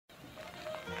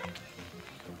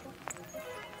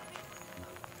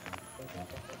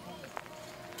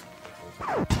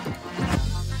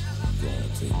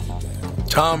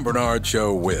Tom Bernard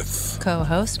Show with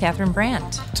co-host Catherine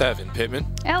Brandt, Tevin Pittman,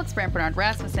 Alex Brandt Bernard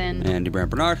Rasmussen, Andy Brandt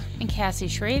Bernard, and Cassie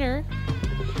Schrader.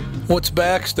 What's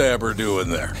Backstabber doing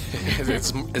there?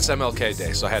 it's MLK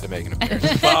Day, so I had to make an appearance.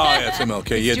 Oh, yeah, it's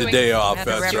MLK. You had the day off.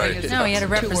 That's right. No, he had to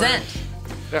represent.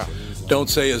 Yeah. Don't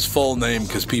say his full name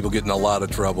because people get in a lot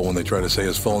of trouble when they try to say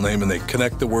his full name and they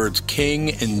connect the words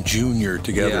King and Junior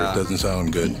together. Yeah. It doesn't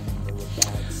sound good.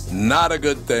 Not a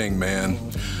good thing, man.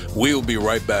 We'll be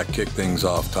right back. Kick things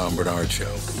off. Tom Bernard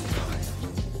Show.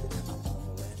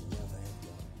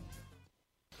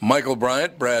 Michael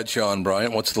Bryant, Bradshaw and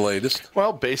Bryant, what's the latest?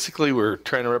 Well, basically, we're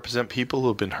trying to represent people who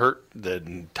have been hurt,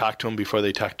 then talk to them before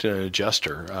they talk to an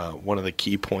adjuster. One of the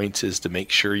key points is to make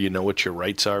sure you know what your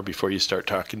rights are before you start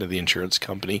talking to the insurance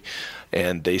company,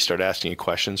 and they start asking you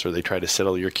questions or they try to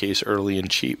settle your case early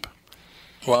and cheap.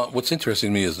 Well, what's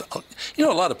interesting to me is, a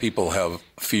lot of people have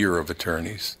fear of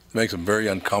attorneys. It makes them very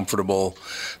uncomfortable.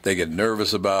 They get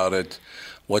nervous about it.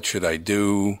 What should I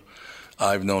do?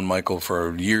 I've known Michael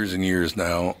for years and years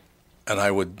now, and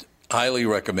I would highly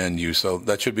recommend you. So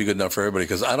that should be good enough for everybody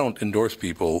because I don't endorse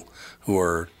people who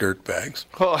are dirtbags.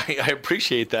 Well, I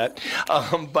appreciate that.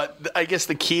 But I guess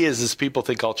the key is people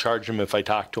think I'll charge them if I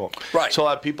talk to them. Right. So a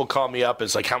lot of people call me up.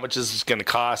 It's like, how much is this going to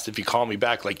cost if you call me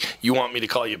back? Like, you want me to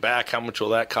call you back? How much will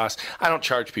that cost? I don't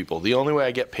charge people. The only way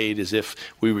I get paid is if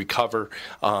we recover,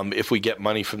 if we get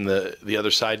money from the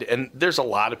other side. And there's a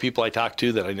lot of people I talk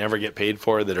to that I never get paid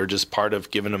for that are just part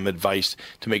of giving them advice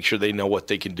to make sure they know what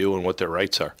they can do and what their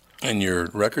rights are. And your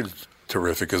record's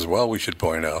terrific as well, we should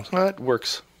point out. Well, it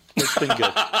works. It's been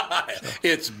good.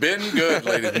 It's been good,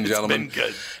 ladies and gentlemen. It's been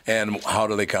good. And how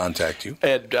do they contact you?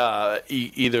 And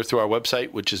either through our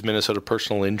website, which is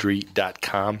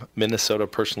minnesotapersonalinjury.com,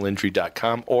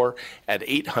 minnesotapersonalinjury.com, or at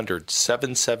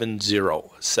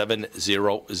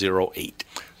 800-770-7008.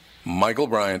 Michael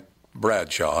Bryant,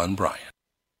 Bradshaw and Bryant.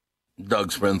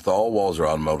 Doug Sprinthal, Walzer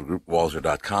Automotive Group,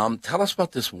 Walzer.com. Tell us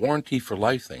about this warranty for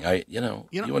life thing. You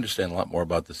understand a lot more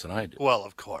about this than I do. Well,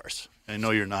 of course. I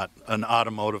know you're not an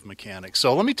automotive mechanic.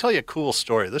 So let me tell you a cool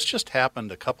story. This just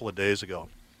happened a couple of days ago.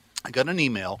 I got an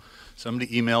email. Somebody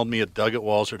emailed me at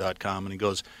doug@walzer.com, and he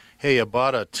goes, hey, I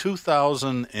bought a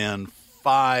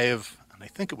 2005, and I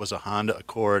think it was a Honda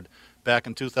Accord, back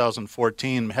in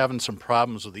 2014. I'm having some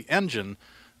problems with the engine.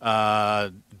 Do I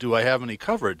have any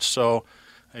coverage? So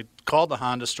I called the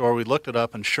Honda store, we looked it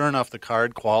up, and sure enough, the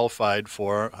card qualified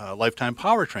for a lifetime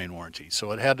powertrain warranty.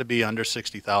 So it had to be under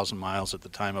 60,000 miles at the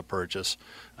time of purchase,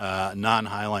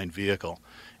 non-Highline vehicle.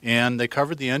 And they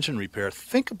covered the engine repair.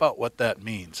 Think about what that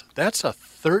means. That's a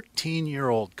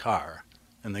 13-year-old car,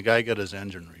 and the guy got his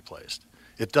engine replaced.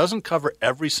 It doesn't cover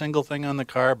every single thing on the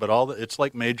car, but it's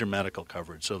like major medical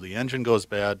coverage. So the engine goes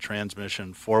bad,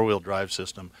 transmission, four-wheel drive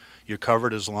system. You're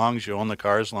covered as long as you own the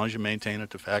car, as long as you maintain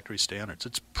it to factory standards.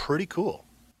 It's pretty cool.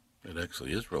 It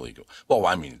actually is really cool. Well,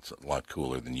 I mean, it's a lot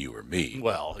cooler than you or me.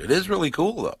 Well, it is really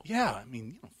cool, though. Yeah,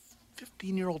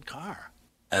 15-year-old car.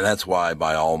 And that's why I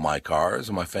buy all my cars,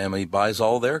 and my family buys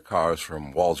all their cars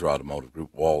from Walzer Automotive Group,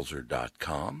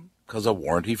 Walzer.com, because of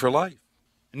warranty for life.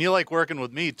 And you like working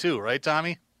with me, too, right,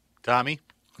 Tommy? Tommy?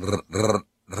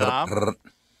 Tom?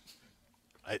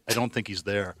 I don't think he's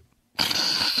there.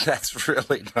 That's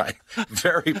really nice.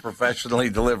 Very professionally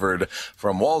delivered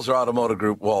from Walzer Automotive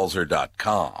Group,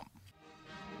 Walzer.com.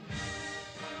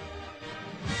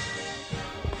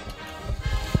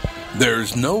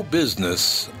 There's no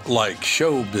business like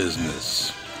show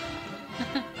business.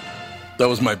 That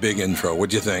was my big intro.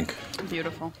 What'd you think?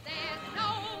 Beautiful.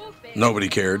 Nobody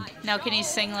cared. Now, can you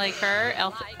sing like her,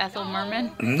 Ethel Merman?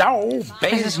 No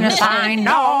Business I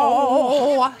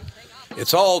know.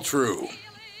 It's all true.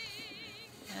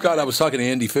 God, I was talking to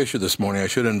Andy Fisher this morning. I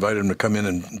should have invited him to come in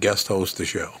and guest host the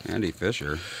show. Andy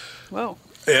Fisher. Whoa.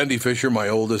 Andy Fisher, my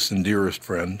oldest and dearest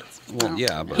friend. Well,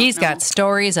 yeah, but He's got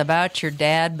stories about your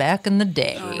dad back in the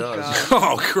day.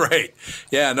 Oh, great.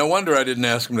 Yeah, no wonder I didn't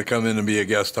ask him to come in and be a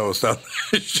guest host on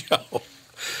the show.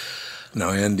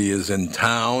 Now, Andy is in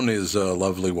town. His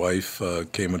lovely wife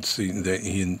came up to see,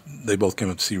 they both came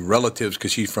up to see relatives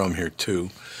because she's from here, too.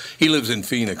 He lives in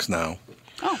Phoenix now.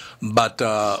 Oh. But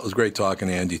it was great talking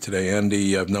to Andy today.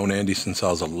 Andy, I've known Andy since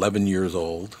I was 11 years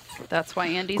old. That's why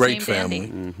Andy's Great named family.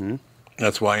 Andy. Mm-hmm.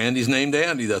 That's why Andy's named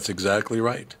Andy. That's exactly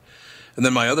right. And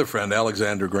then my other friend,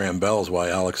 Alexander Graham Bell, is why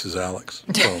Alex is Alex.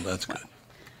 So that's good.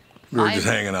 We were just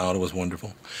hanging out. It was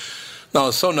wonderful. No,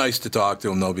 it's so nice to talk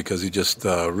to him, though, because he's just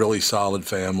a really solid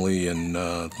family and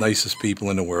nicest people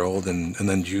in the world. And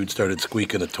then Jude started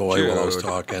squeaking a toy while I was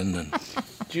talking. And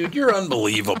Jude, you're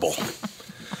unbelievable.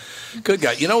 Good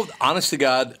guy. You know, honest to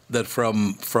God, that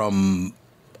from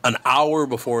an hour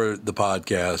before the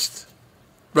podcast,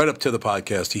 right up to the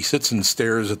podcast, he sits and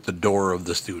stares at the door of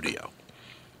the studio.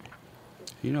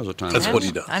 He knows what time That's it is. what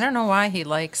he does. I don't know why he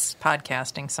likes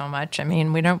podcasting so much. I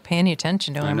mean, we don't pay any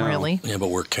attention to him, know. really. Yeah, but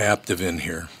we're captive in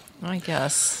here. I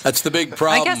guess. That's the big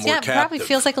problem. I guess, yeah, we're it probably captive.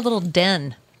 feels like a little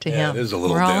den to Yeah, him. it is a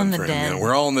little We're all den in the for him. den. Yeah,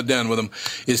 we're all in the den with him.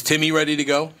 Is Timmy ready to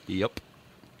go? Yep.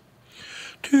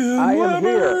 I am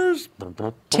here.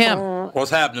 Tim, What's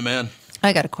happening, man?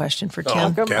 I got a question for Tim. How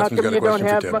Catherine's come got a you don't question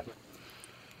for have? Tim.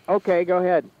 Okay, go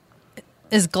ahead.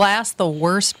 Is Glass the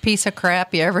worst piece of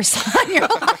crap you ever saw in your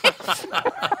life?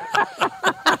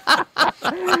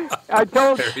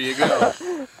 There you go.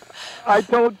 I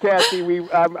told Kathy we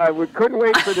couldn't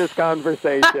wait for this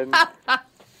conversation,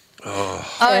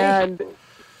 and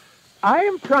I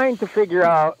am trying to figure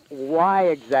out why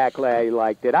exactly I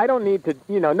liked it. I don't need to,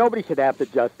 nobody should have to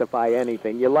justify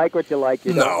anything. You like what you like.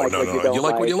 You don't No, like no, what you no. don't You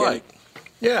like what you and- like.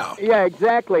 Yeah. Yeah,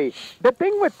 exactly. The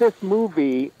thing with this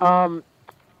movie,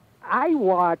 I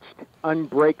watched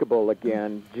Unbreakable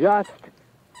again just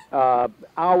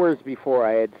hours before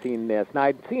I had seen this. And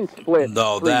I'd seen Split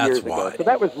No, 3 that's years ago, why. so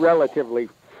that was relatively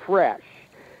fresh.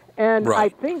 And I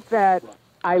Right. think that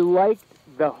I liked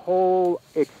the whole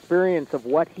experience of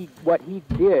what he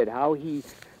did, how he,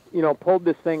 pulled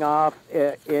this thing off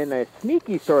in a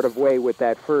sneaky sort of way with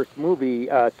that first movie,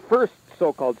 first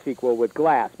so-called sequel with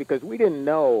Glass, because we didn't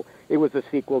know it was a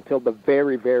sequel till the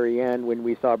very, very end when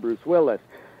we saw Bruce Willis.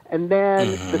 And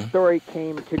then the story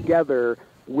came together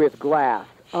with Glass.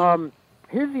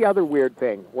 Here's the other weird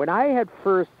thing. When I had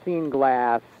first seen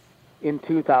Glass in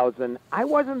 2000, I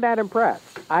wasn't that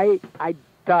impressed. I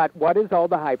thought, what is all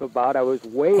the hype about? I was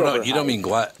way Oh, no, overhyped. you don't mean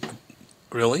Glass.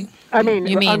 Really? I mean,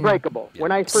 You mean- Unbreakable.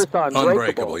 When I first saw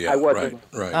Unbreakable, yeah. I wasn't.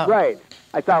 Right. Oh. Right.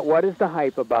 I thought, what is the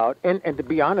hype about? And to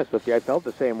be honest with you, I felt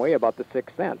the same way about The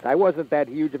Sixth Sense. I wasn't that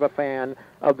huge of a fan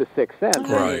of The Sixth Sense. I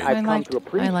Right. mean, I've I come liked- to I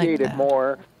appreciate liked it that.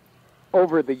 more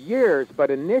over the years, but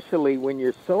initially when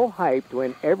you're so hyped,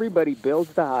 when everybody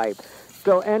builds the hype.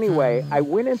 So anyway, I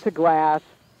went into Glass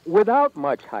without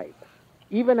much hype,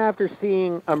 even after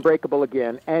seeing Unbreakable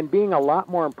again and being a lot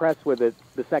more impressed with it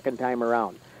the second time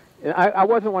around. And I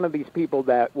wasn't one of these people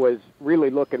that was really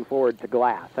looking forward to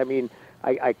Glass. I mean,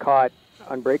 I caught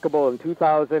Unbreakable in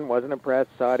 2000, wasn't impressed,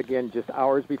 saw it again just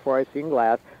hours before I seen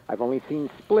Glass. I've only seen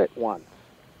Split once.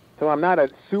 So I'm not a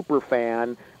super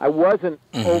fan. I wasn't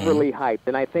overly hyped,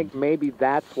 and I think maybe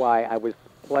that's why I was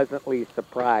pleasantly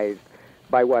surprised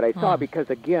by what I saw, because,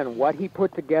 again, what he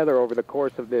put together over the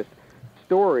course of this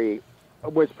story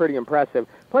was pretty impressive.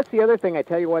 Plus, the other thing, I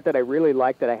tell you what, that I really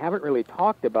liked that I haven't really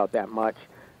talked about that much,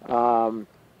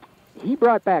 he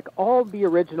brought back all the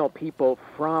original people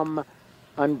from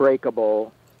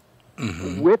Unbreakable,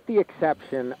 with the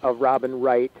exception of Robin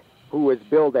Wright, who was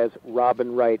billed as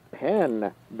Robin Wright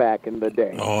Penn back in the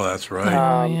day. Oh, that's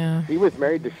right. yeah. She was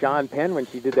married to Sean Penn when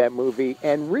she did that movie,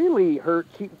 and really,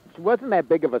 she wasn't that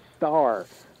big of a star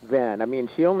then. I mean,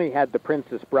 she only had The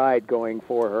Princess Bride going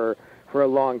for her for a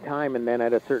long time, and then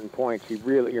at a certain point,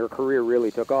 her career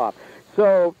really took off.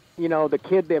 So, the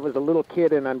kid that was a little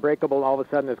kid in Unbreakable all of a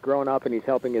sudden has grown up, and he's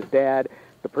helping his dad.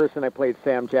 The person I played,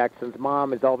 Sam Jackson's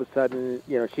mom, is all of a sudden,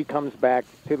 she comes back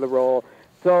to the role.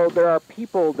 So there are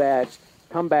people that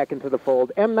come back into the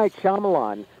fold. M. Night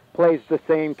Shyamalan plays the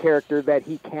same character that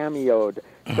he cameoed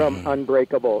from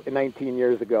Unbreakable 19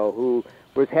 years ago, who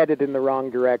was headed in the wrong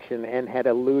direction and had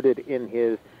alluded in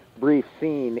his brief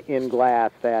scene in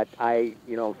Glass that I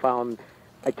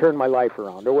turned my life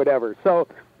around or whatever. So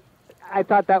I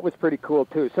thought that was pretty cool,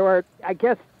 too. So I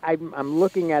guess I'm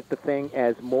looking at the thing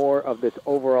as more of this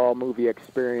overall movie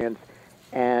experience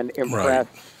and impressed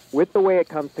with the way it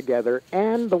comes together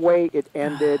and the way it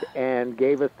ended and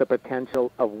gave us the potential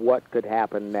of what could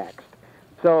happen next.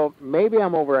 So maybe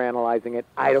I'm overanalyzing it.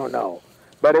 I don't know.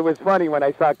 But it was funny when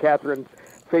I saw Catherine's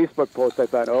Facebook post. I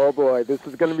thought, oh, boy, this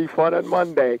is going to be fun on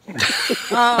Monday.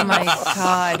 Oh, my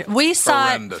God. We saw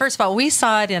Horrendous. it, first of all, we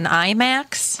saw it in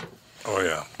IMAX, Oh,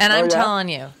 yeah. and Oh, I'm yeah? telling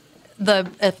you,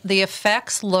 the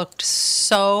effects looked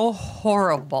so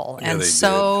horrible Yeah, and they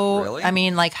so, did. Really? I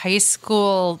mean, like high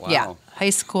school, Wow. high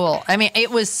school. I mean,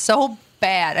 it was so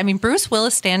bad. I mean, Bruce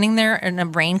Willis standing there in a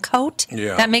raincoat,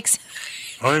 Yeah. that makes...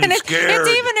 I'm And scared. it's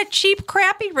even a cheap,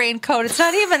 crappy raincoat. It's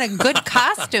not even a good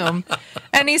costume.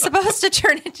 And he's supposed to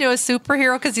turn into a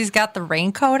superhero because he's got the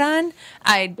raincoat on.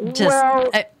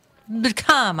 But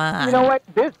come on. You know what?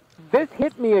 This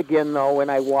hit me again, though, when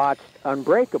I watched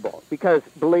Unbreakable. Because,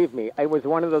 believe me, it was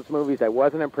one of those movies I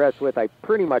wasn't impressed with. I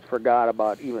pretty much forgot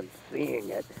about even seeing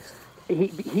it.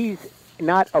 He's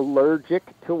not allergic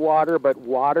to water, but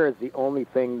water is the only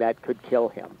thing that could kill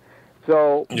him.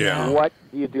 So Yeah. what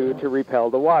do you do to repel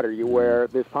the water? You wear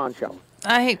this poncho.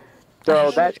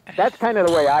 So that's kind of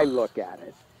the way I look at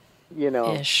it, you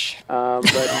know. Ish. But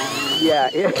yeah,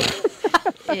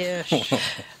 Ish.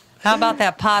 How about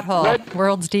that pothole?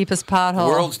 World's deepest pothole.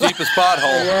 World's deepest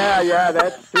pothole. yeah,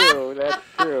 that's true. That's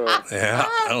true. Yeah,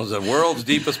 that was the world's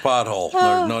deepest pothole.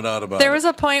 There's no doubt about There it. was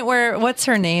a point where, what's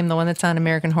her name? The one that's on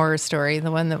American Horror Story, the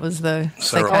one that was the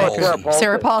Sarah psychiatrist. Paulson.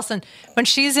 Sarah Paulson. When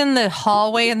she's in the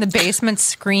hallway in the basement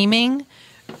screaming,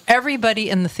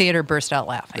 everybody in the theater burst out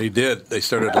laughing. They did. They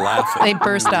started laughing. They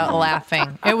burst out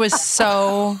laughing. It was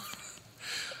so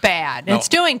bad. No. It's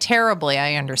doing terribly,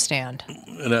 I understand.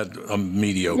 And that a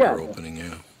mediocre Yeah. opening,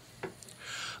 yeah.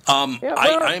 Yeah,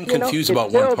 I am you know, confused it's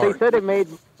about one still- part. They said it made.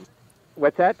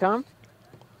 What's that, Tom?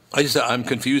 I'm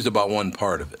confused about one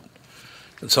part of it.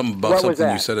 About What was something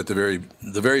you that? said at the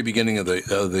very beginning of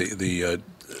the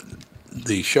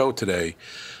show today.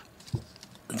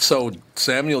 So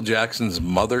Samuel Jackson's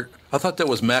mother, I thought that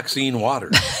was Maxine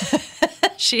Waters.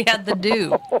 She had the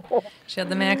dew. She had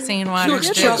the Maxine She Waters.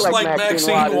 looks dew. just like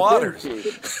Maxine Waters. didn't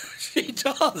she? She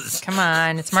does. Come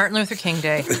on, it's Martin Luther King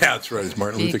Day. Yeah, that's right. It's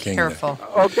Martin Be Luther King. Day. careful.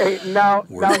 Okay, now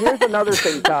Word. here's another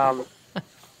thing, Tom.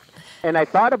 And I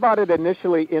thought about it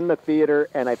initially in the theater,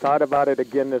 and I thought about it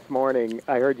again this morning.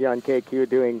 I heard you on KQ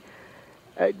doing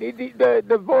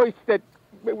the voice that,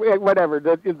 whatever,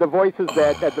 the voices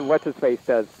that what's his face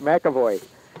does, McAvoy,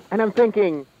 and I'm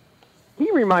thinking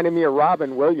he reminded me of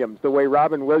Robin Williams, the way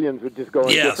Robin Williams would just go in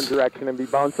a Yes. different direction and be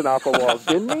bouncing off a wall,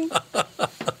 didn't he?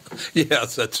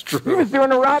 Yes, that's He true. was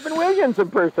doing a Robin Williams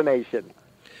impersonation.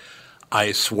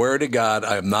 I swear to God,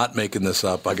 I am not making this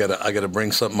up. I gotta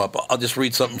bring something up. I'll just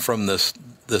read something from this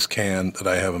can that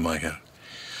I have in my hand.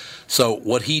 So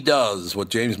what he does, what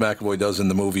James McAvoy does in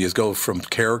the movie, is go from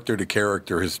character to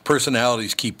character. His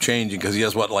personalities keep changing because he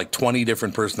has like 20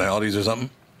 different personalities or something.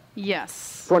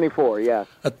 Yes. 24, yeah.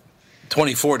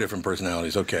 24 different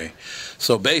personalities. Okay,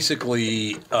 so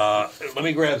basically, let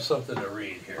me grab something to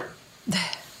read here.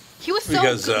 He was so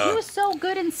Because, good. He was so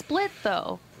good in Split,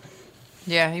 though.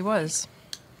 Yeah, he was.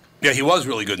 Yeah, he was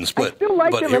really good in Split. I still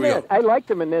liked but him here in we this. go. I liked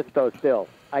him in this, though, still.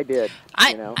 I did.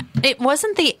 You know? It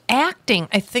wasn't the acting.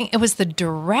 I think it was the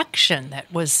direction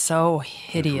that was so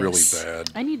hideous. Really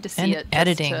bad. I need to see And it just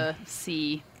editing. to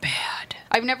see. Bad.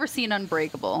 I've never seen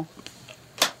Unbreakable.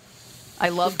 I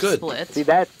love Good. Split. See,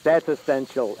 that's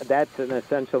essential. That's an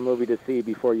essential movie to see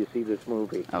before you see this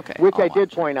movie. Okay, Which I'll I did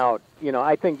watch it. point out. You know,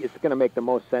 I think it's going to make the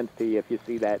most sense to you if you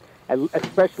see that,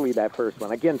 especially that first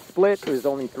one. Again, Split was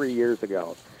only 3 years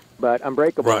ago, but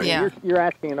Unbreakable. Right. Yeah. You're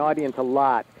asking an audience a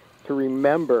lot to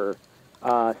remember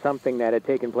something that had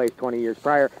taken place 20 years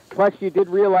prior. Plus, you did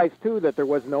realize too that there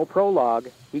was no prologue.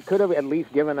 He could have at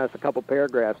least given us a couple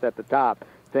paragraphs at the top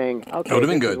saying, "Okay, would've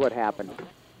been this good. is what happened."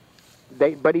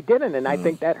 But he didn't, and I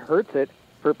think that hurts it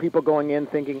for people going in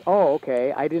thinking, "Oh,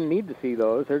 okay, I didn't need to see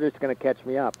those. They're just going to catch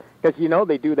me up." Because you know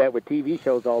they do that with TV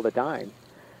shows all the time.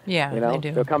 Yeah, You know, they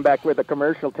do. they'll come back with a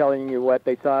commercial telling you what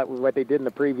they saw, what they did in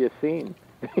the previous scene.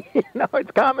 You know,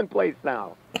 it's commonplace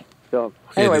now. So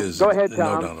anyway, It is. go ahead, No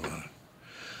Tom. doubt about it.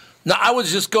 Now, I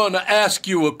was just going to ask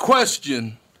you a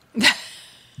question.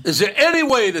 Is there any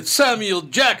way that Samuel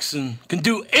Jackson can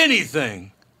do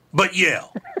anything but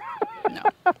yell? No.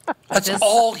 That's That is-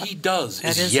 all he does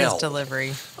That is is yell. his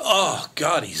delivery. Oh,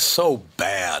 God, he's so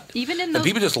bad. Even in And those,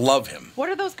 people just love him. what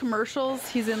are those commercials?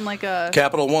 He's in like a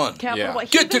Capital One. Capital Yeah. One.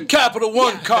 He Get your even- Capital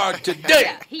One card today.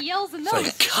 Yeah, he yells in It's those.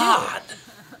 like, God.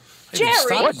 Jerry!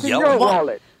 Stop What's in yelling. your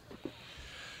wallet?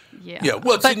 Yeah. Yeah,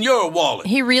 what's in your wallet?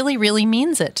 He really, really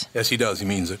means it. Yes, he does. He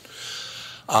means it.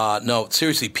 No,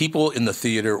 seriously, people in the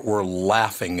theater were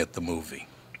laughing at the movie.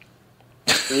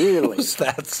 Really?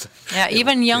 That's Yeah,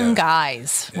 even young yeah.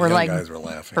 guys Yeah, were young like guys were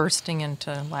laughing. bursting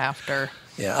into laughter.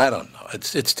 Yeah, I don't know.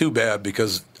 It's too bad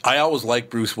because I always liked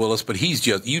Bruce Willis, but he's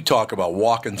just, you talk about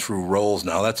walking through roles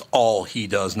now. That's all he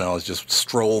does now is just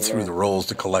stroll through the roles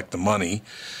to collect the money.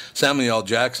 Samuel L.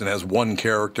 Jackson has one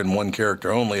character and one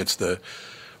character only. It's the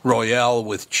Royale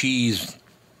with cheese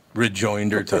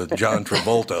rejoinder to John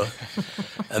Travolta.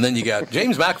 And then you got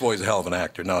James McAvoy's a hell of an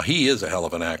actor. Now, he is a hell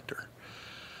of an actor.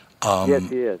 Yes,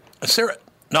 he is. Sarah,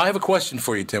 now I have a question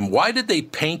for you, Tim. Why did they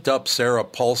paint up Sarah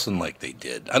Paulson like they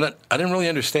did? I didn't really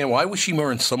understand. Why was she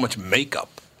wearing so much makeup?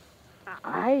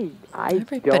 I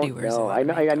Everybody don't wears a know. lot I of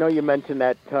know. I know you mentioned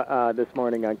that this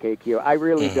morning on KQ. I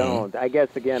really don't. I guess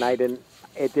again,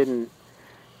 it didn't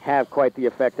have quite the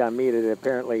effect on me that it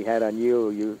apparently had on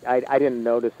you. I didn't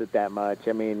notice it that much.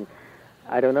 I mean,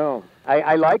 I don't know.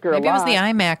 I like her Maybe a it lot. was the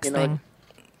IMAX you know, thing.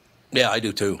 Yeah, I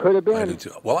do too. Could have been. I do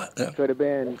too. Well, yeah. Could have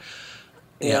been.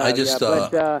 Yeah, I just,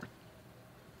 but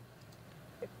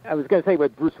I was going to say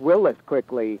with Bruce Willis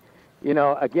quickly,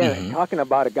 again, talking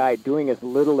about a guy doing as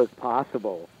little as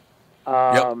possible.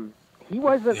 He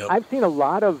wasn't. Yep. I've seen a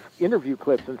lot of interview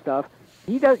clips and stuff.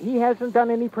 He hasn't done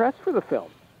any press for the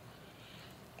film.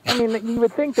 I mean, you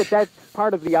would think that that's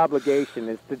part of the obligation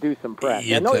is to do some press.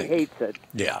 I know he hates it.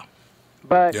 Yeah.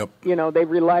 But they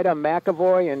relied on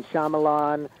McAvoy and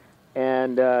Shyamalan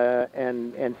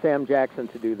and Sam Jackson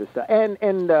to do this stuff. And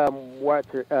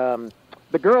the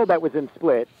girl that was in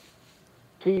Split,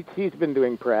 she's been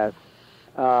doing press.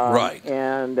 Right.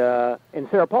 And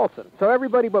Sarah Paulson. So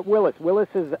everybody but Willis. Willis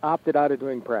has opted out of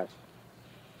doing press.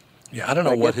 Yeah, I don't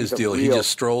know what his deal. He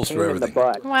just strolls through everything.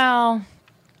 Well,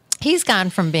 he's gone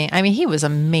from being. I mean, he was a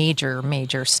major,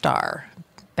 major star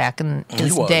back in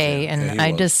his day, and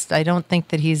I don't think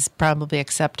that he's probably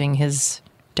accepting his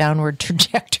downward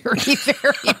trajectory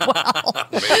very well.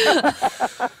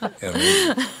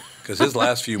 Because his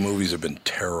last few movies have been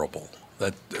terrible.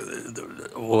 That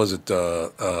what was it?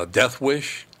 Death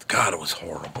Wish. God, it was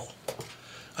horrible.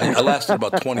 I lasted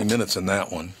about 20 minutes in that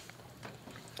one.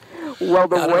 Well,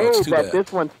 the way that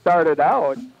this one started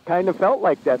out kind of felt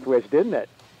like Death Wish, didn't it?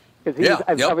 Because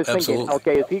I was thinking,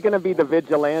 okay, is he going to be the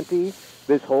vigilante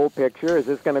this whole picture? Is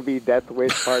this going to be Death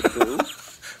Wish Part 2?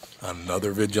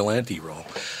 Another vigilante role.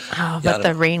 Oh, but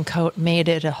the raincoat made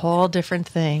it a whole different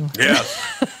thing. Yes,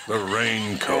 the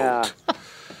raincoat. Yeah.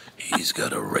 He's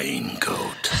got a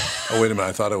raincoat. Oh, wait a minute.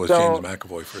 I thought it was James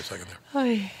McAvoy for a second there. Oh,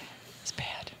 it's bad.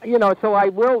 So I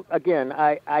will, again,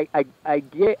 I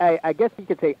guess you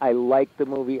could say I liked the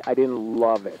movie. I didn't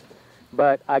love it.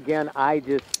 But, again, I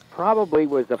just probably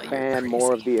was a fan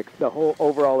more of the whole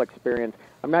overall experience.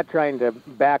 I'm not trying to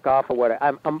back off of what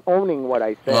I'm owning what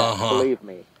I said, believe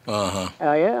me. I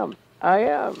am.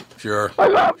 Sure. I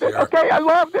loved it. Okay, I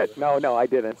loved it. No, I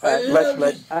didn't.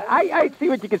 I see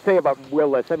what you could say about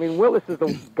Willis. I mean, Willis is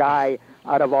the guy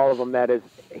out of all of them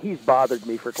he's bothered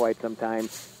me for quite some time,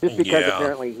 just because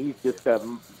apparently he's just a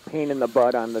pain in the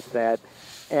butt on the set,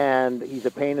 and he's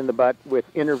a pain in the butt with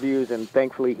interviews, and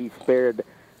thankfully he spared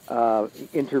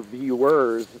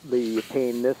interviewers the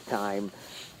pain this time.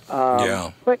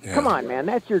 But come on, man,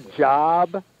 that's your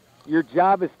job. Your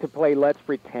job is to play Let's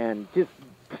Pretend. Just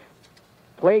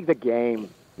play the game,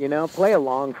 play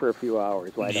along for a few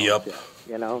hours. Why don't you?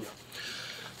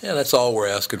 Yeah, that's all we're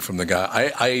asking from the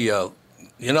guy.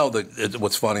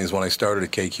 What's funny is when I started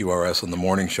at KQRS on the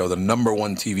morning show, the number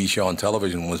one TV show on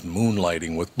television was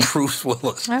Moonlighting with Bruce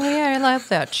Willis. Oh, yeah, I love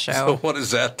that show. So what does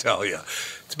that tell you?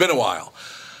 It's been a while.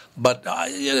 But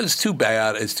it's too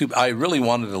bad. I really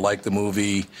wanted to like the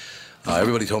movie.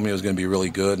 Everybody told me it was going to be really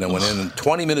good, and I went in, and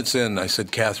 20 minutes in, I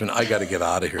said, Catherine, I got to get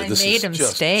out of here.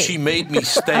 Stay. She made me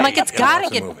stay. I'm like, it's got to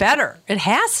get better. It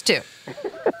has to.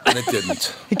 And it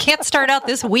didn't. You can't start out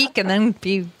this weak and then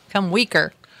become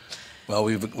weaker. Well,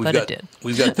 we've got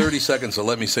 30 seconds, so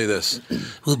let me say this.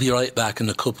 We'll be right back in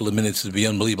a couple of minutes. It'll be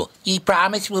unbelievable. You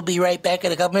promise we'll be right back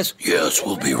in a couple minutes? Yes,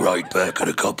 we'll be right back in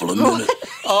a couple of minutes.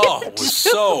 Oh, it was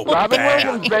so Robin bad.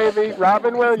 Williams, baby.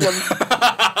 Robin Williams.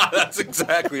 That's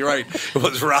exactly right. It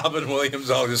was Robin Williams,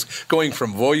 all just going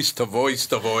from voice to voice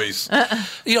to voice.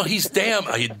 He's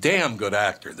a damn good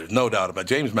actor. There's no doubt about it.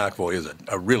 James McAvoy is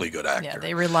a really good actor. Yeah,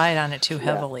 they relied on it too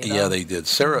heavily. Yeah, they did.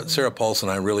 Sarah Paulson,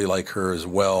 I really like her as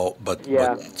well. But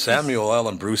Samuel L.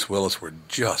 and Bruce Willis were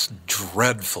just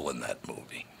dreadful in that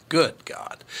movie. Good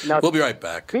God. Now, we'll be right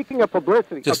back. Speaking of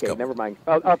publicity, never mind.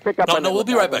 I'll pick up on that. No, we'll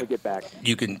be right back. When we get back.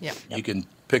 You can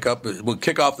pick up. We'll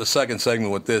kick off the second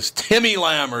segment with this. Timmy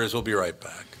Lammers. We'll be right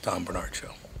back. Tom Bernard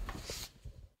Show.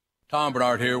 Tom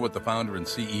Bernard here with the founder and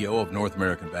CEO of North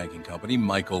American Banking Company,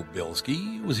 Michael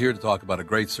Bilski, who is here to talk about a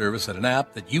great service and an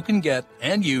app that you can get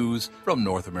and use from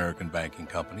North American Banking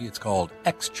Company. It's called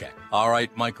XCheck. All right,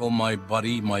 Michael, my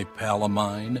buddy, my pal of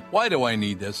mine, why do I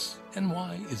need this, and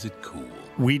why is it cool?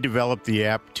 We developed the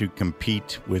app to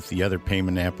compete with the other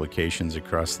payment applications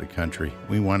across the country.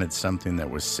 We wanted something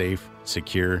that was safe,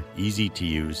 secure, easy to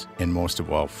use, and most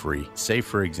of all, free. Say,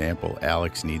 for example,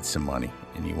 Alex needs some money,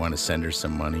 and you want to send her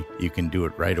some money. You can do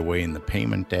it right away in the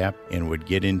payment app and would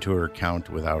get into her account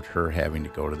without her having to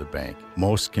go to the bank.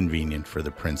 Most convenient for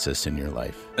the princess in your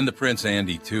life. And the Prince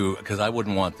Andy, too, because I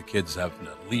wouldn't want the kids having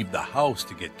to leave the house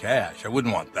to get cash. I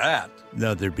wouldn't want that.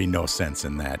 No, there'd be no sense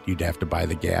in that. You'd have to buy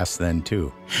the gas then, too.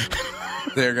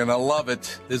 They're going to love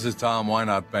it. This is Tom. Why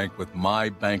not bank with my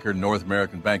banker, North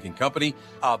American Banking Company?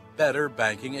 A better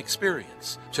banking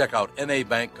experience. Check out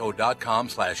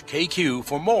nabanco.com/KQ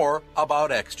for more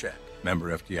about XCheck.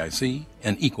 Member FDIC,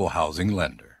 an equal housing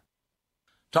lender.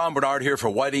 Tom Bernard here for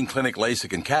Whiting Clinic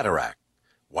LASIK and Cataract.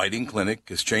 Whiting Clinic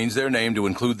has changed their name to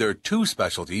include their two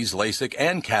specialties, LASIK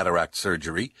and cataract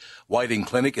surgery. Whiting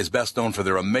Clinic is best known for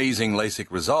their amazing LASIK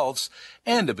results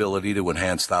and ability to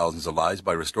enhance thousands of lives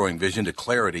by restoring vision to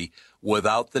clarity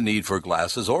without the need for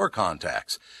glasses or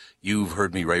contacts. You've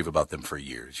heard me rave about them for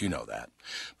years. You know that.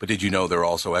 But did you know they're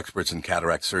also experts in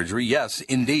cataract surgery? Yes,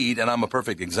 indeed, and I'm a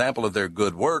perfect example of their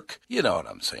good work. You know what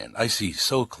I'm saying. I see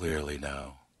so clearly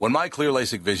now. When my clear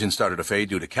LASIK vision started to fade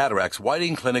due to cataracts,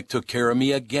 Whiting Clinic took care of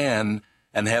me again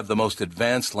and have the most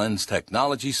advanced lens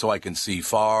technology so I can see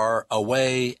far,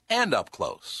 away, and up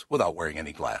close without wearing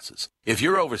any glasses. If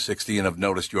you're over 60 and have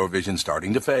noticed your vision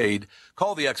starting to fade,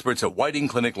 call the experts at Whiting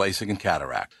Clinic LASIK and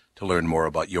Cataract to learn more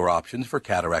about your options for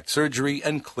cataract surgery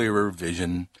and clearer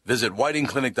vision. Visit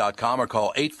whitingclinic.com or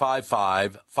call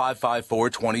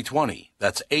 855-554-2020.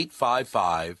 That's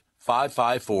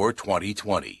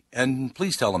 855-554-2020. And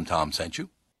please tell them Tom sent you.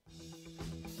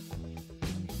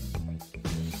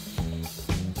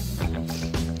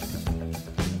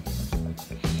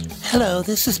 Hello,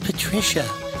 this is Patricia,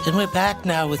 and we're back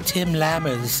now with Tim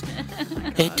Lammers.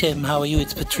 Hey, Tim, how are you?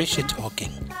 It's Patricia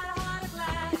talking.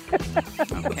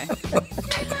 Okay.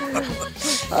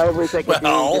 I wish I could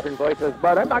do different voices,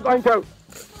 but I'm not going to.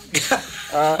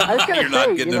 I was You're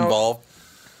not getting involved.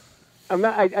 I'm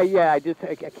not. I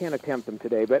can't attempt them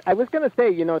today. But I was going to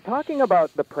say, talking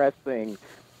about the press thing,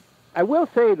 I will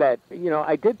say that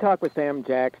I did talk with Sam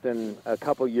Jackson a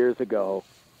couple years ago,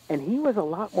 and he was a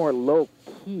lot more low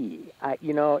key.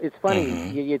 It's funny.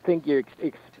 Mm-hmm. You'd think you'd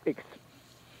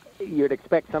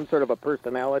expect some sort of a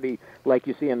personality like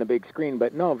you see on the big screen,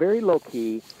 but no, very low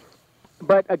key.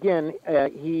 But again,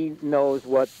 he knows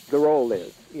what the role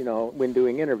is, when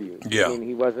doing interviews. Yeah. I mean,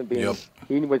 he wasn't being,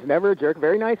 he was never a jerk.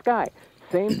 Very nice guy.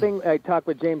 Same thing. I talked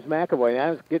with James McAvoy, and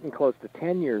I was getting close to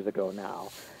 10 years ago now,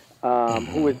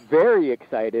 who was very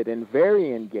excited and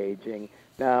very engaging.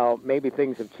 Now, maybe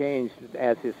things have changed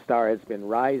as his star has been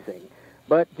rising.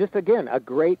 But just, again, a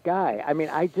great guy. I mean,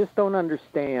 I just don't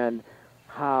understand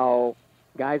how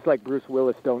guys like Bruce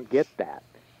Willis don't get that.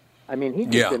 I mean, he's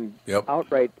just been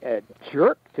outright a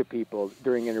jerk to people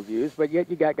during interviews, but yet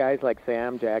you got guys like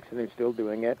Sam Jackson who's still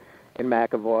doing it, and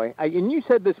McAvoy. And you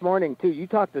said this morning, too, you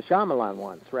talked to Shyamalan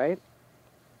once, right?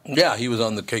 Yeah, he was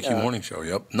on the KQ Morning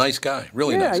Show, Nice guy,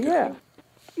 really nice guy.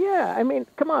 Yeah, I mean,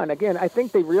 come on. Again, I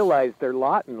think they realize their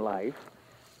lot in life,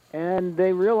 and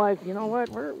they realize, you know what,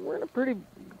 we're in a pretty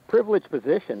privileged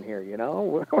position here, and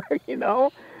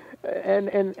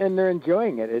they're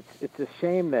enjoying it. It's a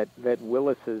shame that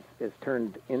Willis has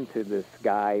turned into this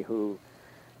guy who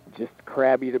just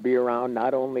crabby to be around,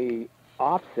 not only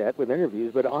offset with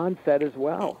interviews, but on set as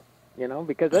well,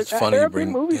 because there have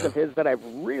been movies of his that I've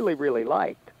really, really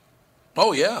liked.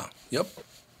 Oh, yeah. Yep.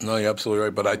 No, you're absolutely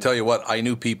right. But I tell you what, I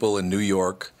knew people in New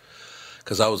York,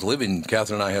 because I was living,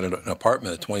 Catherine and I had an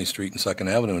apartment at 20th Street and 2nd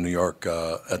Avenue in New York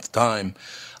at the time.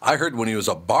 I heard when he was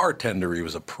a bartender, he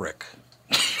was a prick.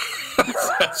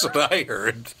 That's what I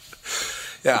heard.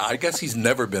 Yeah, I guess he's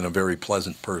never been a very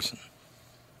pleasant person.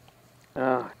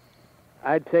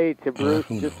 I'd say to Bruce,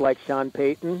 just like Sean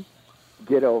Payton,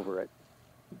 get over it.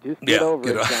 Just get over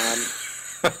it, Sean.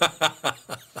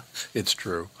 It's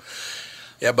true.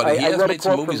 Yeah, but he has made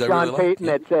some movies I really like. I read a quote from Sean Payton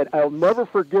that said, "I'll never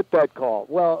forget that call."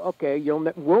 Well, okay,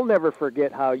 we'll never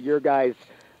forget how your guys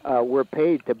were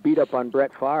paid to beat up on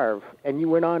Brett Favre, and you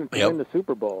went on to win the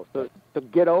Super Bowl. So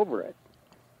get over it.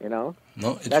 No,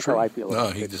 it's That's true. how I feel.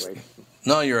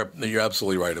 You're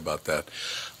absolutely right about that.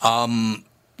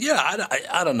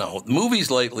 I don't know. Movies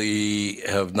lately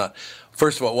have not.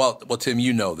 First of all, well, Tim,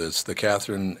 you know this. The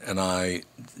Catherine and I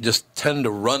just tend to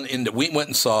run into. We went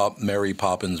and saw Mary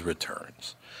Poppins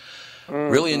Returns.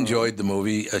 Mm-hmm. Really enjoyed the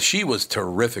movie. She was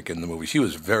terrific in the movie. She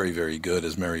was very, very good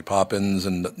as Mary Poppins,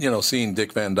 and seeing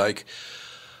Dick Van Dyke.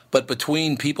 But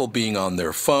between people being on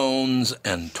their phones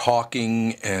and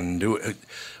talking and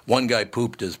one guy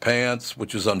pooped his pants,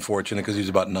 which was unfortunate because he was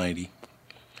about 90.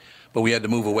 But we had to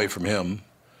move away from him.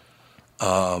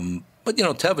 But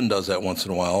Tevin does that once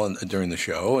in a while during the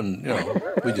show, and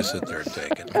we just sit there and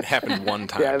take it. It happened one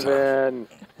time. Kevin.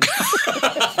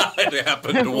 It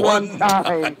happened just one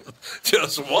time.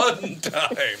 Just one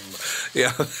time.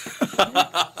 Yeah.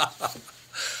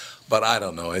 But I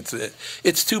don't know.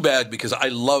 It's too bad because I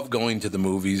love going to the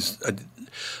movies.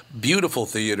 Beautiful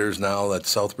theaters now. That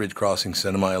Southbridge Crossing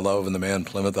Cinema I love, and the Man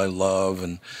Plymouth I love,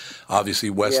 and obviously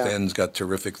West End's got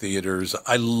terrific theaters.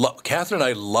 Catherine and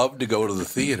I love to go to the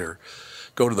theater,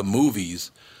 go to the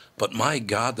movies, but my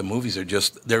God, the movies are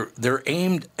just they're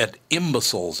aimed at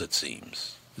imbeciles. It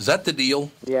seems. Is that the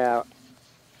deal? Yeah.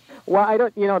 Well, I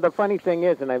don't. The funny thing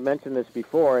is, and I've mentioned this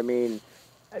before. I mean,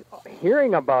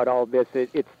 hearing about all this,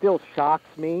 it still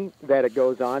shocks me that it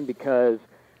goes on because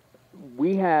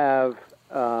we have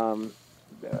the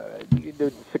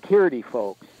security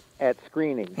folks at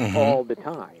screenings all the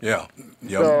time. Yeah.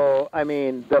 Yep. So, I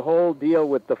mean, the whole deal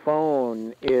with the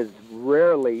phone is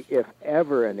rarely, if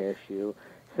ever, an issue.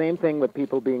 Same thing with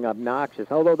people being obnoxious,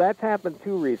 although that's happened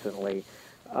too recently.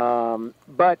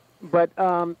 But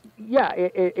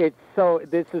it's so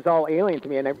this is all alien to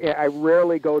me, and I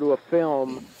rarely go to a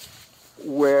film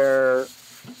where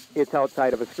it's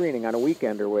outside of a screening on a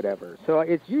weekend or whatever. So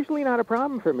it's usually not a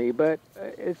problem for me, but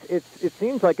it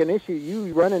seems like an issue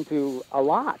you run into a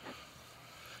lot.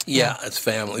 Yeah, it's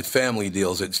family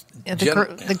deals. It's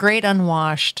the great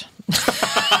unwashed.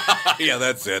 Yeah,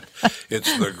 that's it.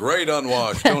 It's the great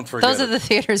unwashed. Don't forget. Those are the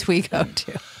theaters we go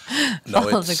to.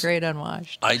 All of the great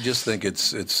unwashed. I just think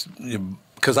it's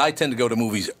because I tend to go to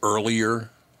movies earlier.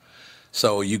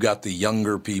 So you got the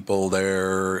younger people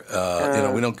there.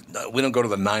 We don't go to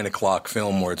the 9 o'clock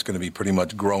film where it's going to be pretty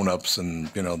much grown-ups, and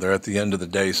they're at the end of the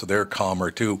day, so they're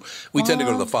calmer too. We tend to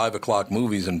go to the 5 o'clock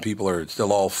movies, and people are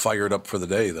still all fired up for the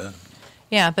day then.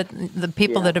 Yeah, but the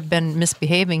people that have been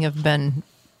misbehaving have been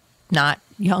not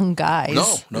young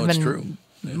guys. No, it's true.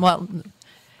 Yeah. Well.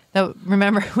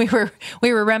 Remember, we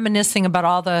were reminiscing about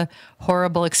all the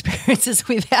horrible experiences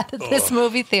we've had at this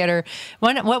movie theater.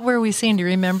 What were we seeing? Do you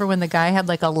remember when the guy had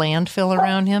like a landfill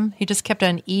around him? He just kept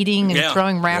on eating and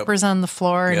throwing wrappers on the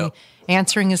floor and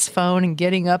answering his phone and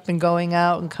getting up and going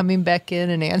out and coming back in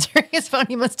and answering his phone.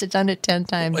 He must have done it 10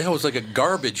 times. It was like a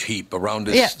garbage heap around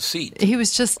his seat. He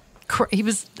was just,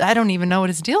 I don't even know what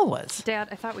his deal was. Dad,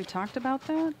 I thought we talked about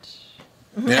that.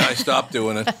 Yeah, I stopped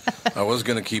doing it. I was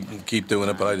going to keep doing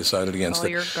it, but I decided against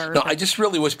it. No, I just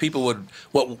really wish people would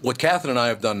what Catherine and I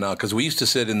have done now, because we used to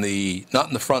sit not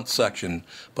in the front section,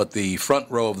 but the front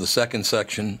row of the second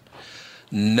section.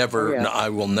 I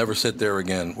will never sit there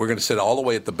again. We're going to sit all the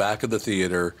way at the back of the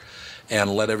theater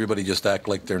and let everybody just act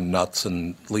like they're nuts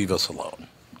and leave us alone.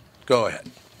 Go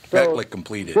ahead. Act like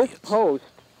complete idiots.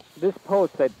 This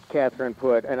post that Catherine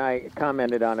put, and I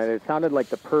commented on it, it sounded like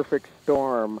the perfect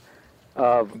storm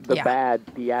of the bad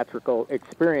theatrical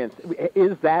experience.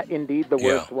 Is that indeed the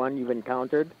worst one you've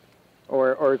encountered?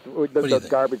 Or is the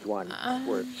garbage one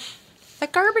worse? The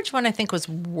garbage one, I think, was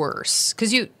worse.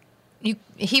 Because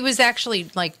he was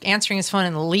actually, like, answering his phone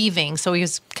and leaving, so he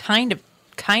was kind of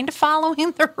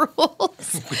following the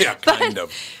rules. Yeah, kind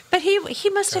of. But he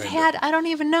must have had, I don't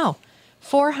even know,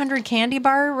 400 candy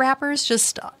bar wrappers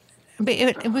just...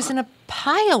 It was in a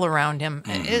pile around him.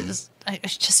 It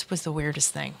just was the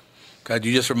weirdest thing. God,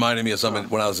 you just reminded me of something.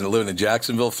 When I was living in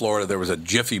Jacksonville, Florida, there was a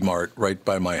Jiffy Mart right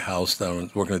by my house down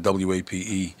working at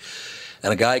WAPE.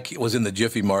 And a guy was in the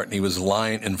Jiffy Mart, and he was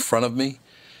lying in front of me.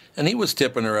 And he was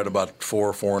tipping her at about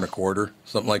 $4.25,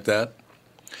 something like that.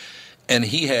 And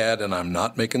he had, and I'm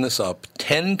not making this up,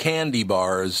 10 candy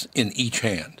bars in each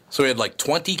hand. So he had like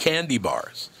 20 candy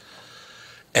bars.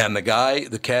 And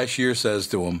the cashier says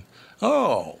to him,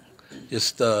 "Oh,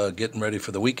 just getting ready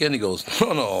for the weekend?" He goes,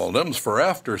 No, them's for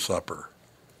after supper.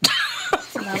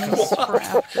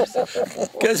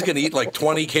 Guy's going to eat like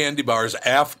 20 candy bars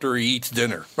after he eats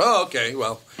dinner. Oh, okay,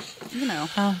 well.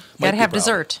 Got to have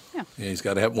dessert. Yeah, he's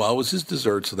got to have, it was his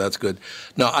dessert, so that's good.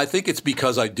 No, I think it's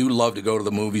because I do love to go to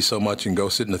the movies so much and go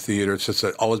sit in the theater. It's just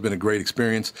always been a great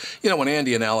experience. When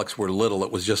Andy and Alex were little,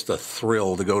 it was just a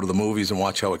thrill to go to the movies and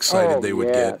watch how excited they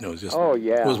would get. And it was just,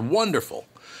 it was wonderful.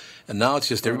 And now it's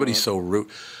just everybody's so rude.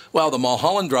 Well, the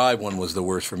Mulholland Drive one was the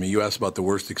worst for me. You asked about the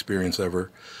worst experience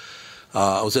ever.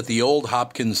 I was at the old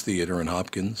Hopkins Theater in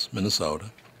Hopkins,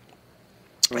 Minnesota,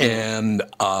 and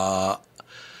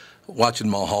watching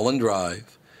Mulholland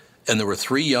Drive, and there were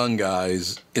 3 young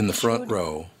guys in the front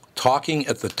row talking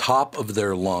at the top of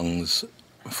their lungs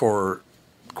for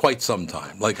quite some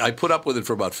time. Like, I put up with it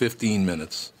for about 15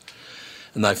 minutes,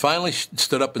 and I finally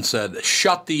stood up and said,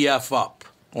 "Shut the F up."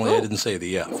 Only I didn't say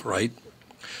the F, right?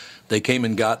 They came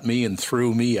and got me and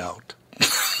threw me out.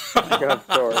 Good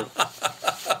story.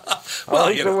 Well,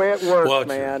 that's the way it works,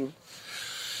 man.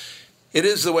 It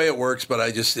is the way it works,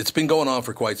 but it's been going on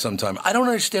for quite some time. I don't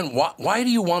understand why do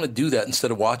you want to do that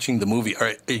instead of watching the movie?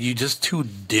 Are you just too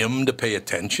dim to pay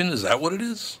attention? Is that what it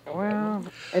is? Well,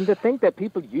 and to think that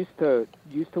people used to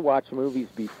watch movies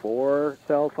before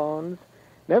cell phones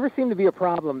never seemed to be a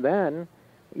problem then,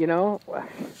 I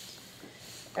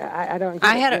don't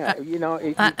get it. You go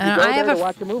there to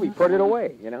watch a movie, put it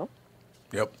away,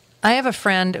 Yep. I have a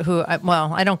friend who,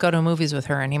 I don't go to movies with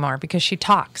her anymore because she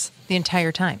talks the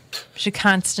entire time. She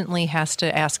constantly has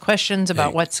to ask questions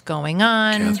about what's going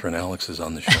on. Catherine Alex is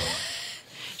on the show.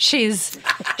 She's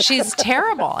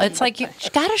terrible. It's like you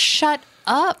got to shut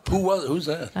up. Who's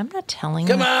that? I'm not telling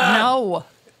Come you. on. No.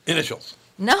 Initials.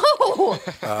 No.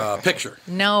 Picture.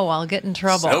 No, I'll get in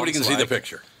trouble. Nobody can see the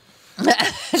picture.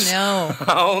 No.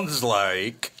 Sounds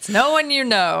like. It's no one you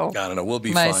know. I don't know. We'll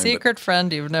be My fine. My secret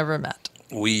friend you've never met.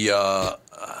 We got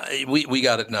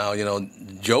it now. You know,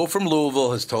 Joe from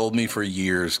Louisville has told me for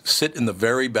years, sit in the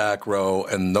very back row,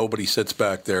 and nobody sits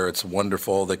back there. It's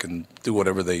wonderful. They can do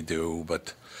whatever they do,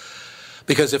 but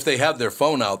because if they have their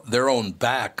phone out, their own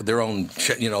back, their own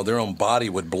body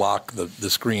would block the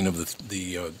screen of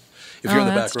the. If you're in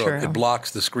the back row, it blocks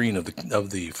the screen of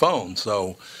the phone.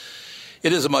 So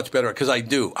it is a much better because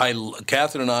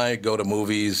Catherine and I go to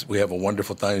movies. We have a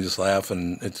wonderful time, just laugh,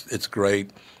 and it's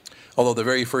great. Although the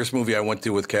very first movie I went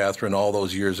to with Catherine all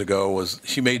those years ago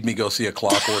she made me go see A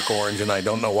Clockwork Orange, and I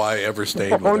don't know why I ever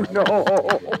stayed with her.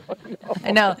 No.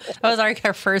 I know. That was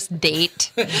our first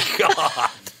date. God.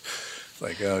 It's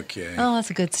like, okay. Oh,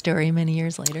 that's a good story many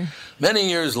years later. Many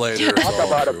years later. Talk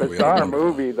about a bizarre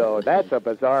movie, though. That's a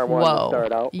bizarre one to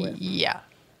start out with. Yeah.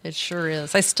 It sure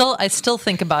is. I still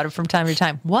think about it from time to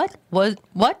time. What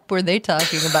were they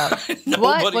talking about?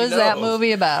 What was that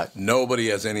movie about? Nobody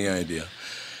has any idea.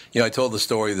 You know, I told the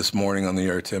story this morning on the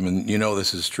air, Tim, and you know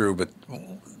this is true, but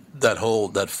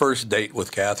that first date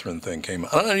with Catherine thing came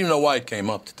up. I don't even know why it came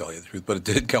up, to tell you the truth, but it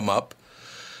did come up.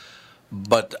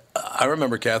 But I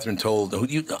remember Catherine told,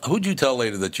 who'd you tell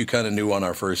later that you kind of knew on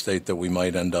our first date that we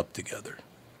might end up together?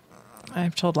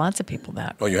 I've told lots of people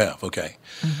that. Oh, you have? Okay.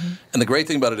 Mm-hmm. And the great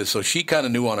thing about it is, so she kind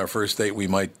of knew on our first date we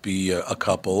might be a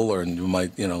couple, or we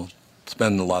might,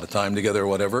 spend a lot of time together or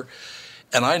whatever.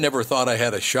 And I never thought I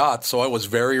had a shot, so I was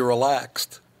very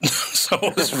relaxed. So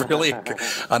it was really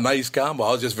a nice combo.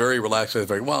 I was just very relaxed. I was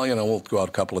like, well, we'll go out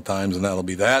a couple of times, and that'll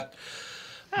be that.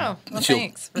 Oh, well,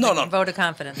 thanks for the vote of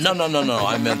confidence. No.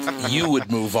 I meant you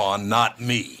would move on, not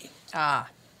me. Ah.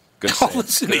 Good save.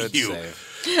 Listen good to you. Save.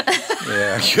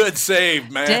 Yeah, good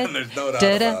save, man. There's no doubt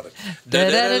about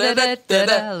it.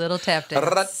 A little tap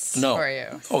dance for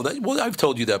you. Oh, I've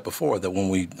told you that before, that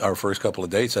when our first couple of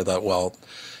dates, I thought, well,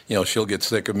 she'll get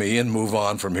sick of me and move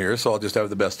on from here, so I'll just have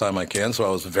the best time I can. So I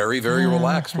was very, very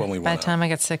relaxed when we went out. By the time I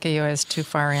got sick of you, I was too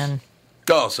far in.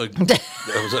 Oh, so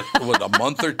it was a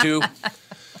month or two?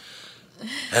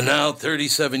 And now,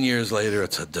 37 years later,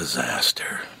 it's a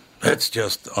disaster. It's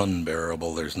just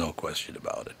unbearable. There's no question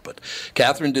about it. But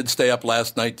Catherine did stay up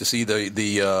last night to see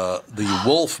the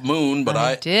Wolf Moon. But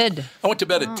I did. I went to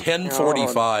bed at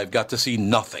 10:45. Got to see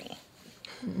nothing.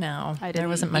 No, there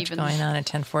wasn't much going on at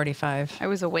 10:45. I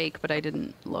was awake, but I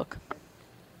didn't look.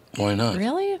 Why not?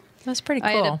 Really? That's pretty cool.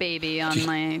 I had a baby on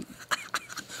my.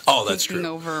 Oh, that's taking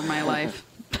true. Over my life.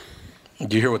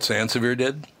 Do you hear what Sansevier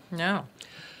did? No.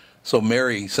 So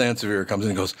Mary Sansevier comes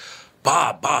in and goes,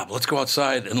 Bob, let's go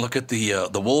outside and look at the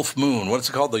Wolf Moon. What's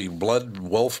it called? The Blood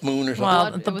Wolf Moon or something?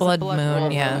 Well, the Blood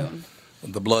Moon, yeah.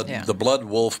 The Blood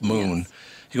Wolf Moon. Yes.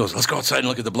 He goes, let's go outside and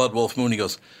look at the Blood Wolf Moon. He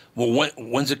goes, well,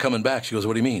 when's it coming back? She goes,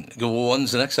 what do you mean? I go, well,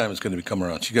 when's the next time it's going to come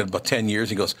around? She got about 10 years.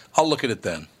 He goes, I'll look at it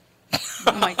then.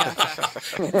 Oh, my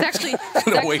gosh. It's actually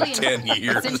wait 10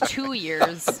 years. It's in 2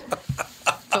 years.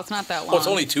 So it's not that long. Oh, it's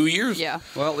only 2 years? Yeah.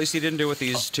 Well, at least he didn't do what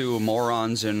these two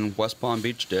morons in West Palm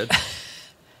Beach did.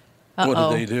 What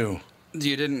did they do?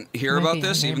 You didn't hear about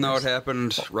this, even though it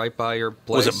happened right by your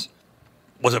place?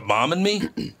 Was it Mom and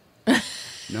me?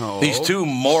 No. These two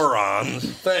morons.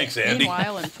 Thanks, Andy.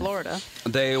 Meanwhile, in Florida.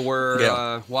 They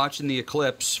were watching the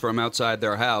eclipse from outside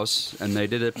their house, and they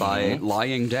did it by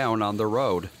lying down on the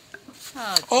road.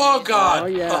 Oh, God. Oh,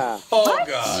 yeah. Oh,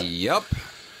 God. Yep.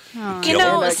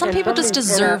 Some people just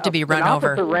deserve to be run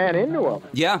over. Ran into them.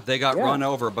 Yeah, they got run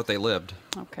over, but they lived.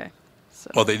 Okay. So.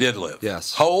 Oh, they did live?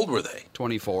 Yes. How old were they?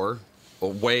 24.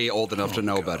 Well, way old enough to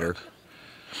know better.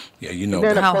 Yeah, you know.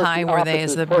 How high were they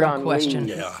is the big question.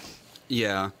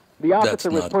 Yeah. The officer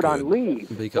was put on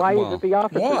leave. Why is it the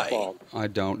officer's fault? I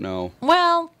don't know.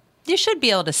 Well, you should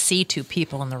be able to see two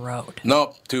people on the road.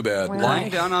 No, too bad. Lying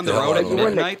down on the road at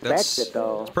midnight, that's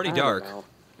pretty dark.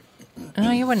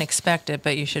 No, you wouldn't expect it,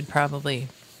 but you should probably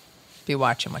be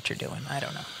watching what you're doing. I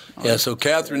don't know. Yeah, so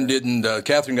Catherine didn't.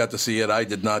 Catherine got to see it. I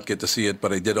did not get to see it,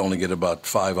 but I did only get about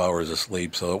 5 hours of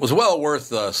sleep, so it was well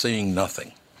worth seeing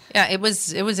nothing. Yeah, it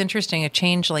was interesting. It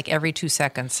changed like every 2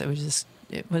 seconds.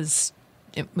 It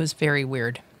was very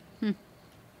weird.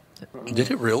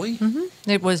 Did it really? Mm-hmm.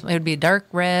 It would be dark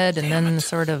red, and then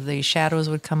sort of the shadows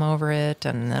would come over it,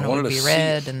 and then it would be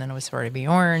red, and then it would sort of be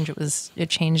orange. It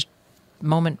changed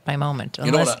moment by moment.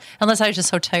 Unless I was just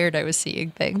so tired I was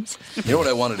seeing things. You know what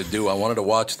I wanted to do? I wanted to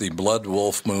watch the Blood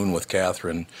Wolf Moon with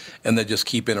Catherine and then just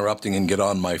keep interrupting and get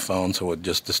on my phone so it would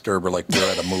just disturb her like we're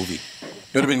at a movie.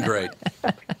 It would have been great.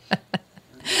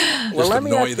 Just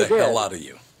annoy the hell out of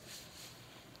you.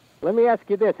 Let me ask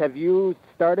you this. Have you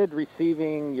started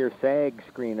receiving your SAG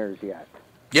screeners yet?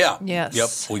 Yeah. Yes. Yep.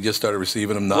 We just started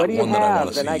receiving them. Not what do you one have? that I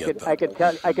want to and see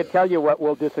I could tell you what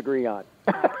we'll disagree on.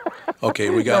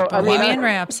 Okay, we got Bohemian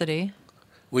Rhapsody.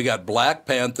 We got Black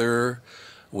Panther.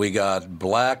 We got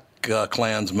Black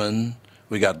Klansman.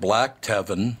 We got Black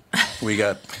Tevin. We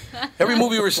got every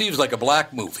movie receives like a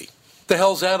black movie. What the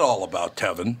hell's that all about,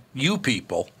 Tevin? You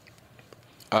people.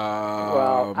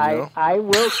 Well, I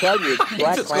will tell you,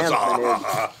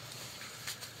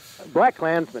 Black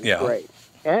Klansman is great,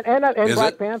 and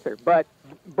Black Panther. But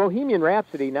Bohemian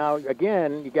Rhapsody. Now,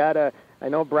 again, you gotta. I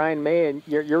know Brian May and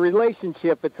your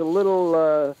relationship. It's a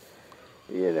little.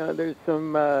 There's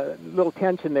some little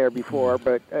tension there before,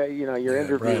 but your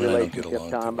interview Brian relationship,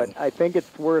 Tom. But I think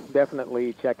it's worth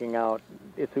definitely checking out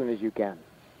as soon as you can.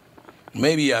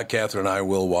 Maybe, Catherine and I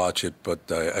will watch it, but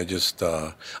I just,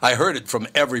 I heard it from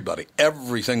everybody.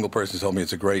 Every single person told me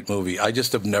it's a great movie. I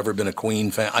just have never been a Queen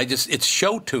fan. It's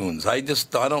show tunes. I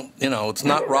don't, it's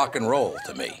not rock and roll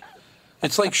to me.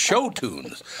 It's like show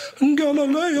tunes.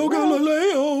 Galileo,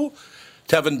 Galileo.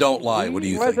 Tevin, don't lie. What do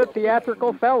you think? He was a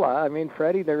theatrical fella. I mean,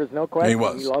 Freddie, there is no question. He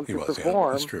was. He loves to perform.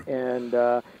 Yeah, that's true. And,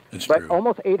 it's but true.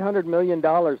 almost $800 million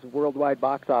worldwide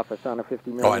box office on a $50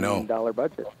 million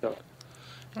budget. So.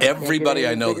 Everybody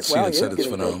I know that's seen it said it's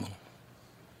phenomenal.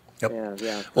 Yep.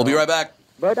 Yeah, we'll be right back.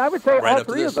 But I would say right all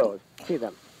three of those. See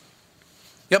them.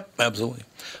 Yep, absolutely.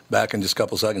 Back in just a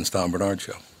couple seconds, Tom Bernard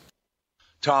Show.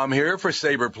 Tom here for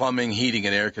Sabre Plumbing, Heating,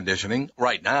 and Air Conditioning.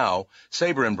 Right now,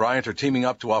 Sabre and Bryant are teaming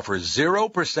up to offer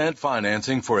 0%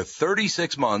 financing for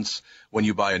 36 months when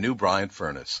you buy a new Bryant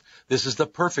furnace. This is the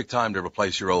perfect time to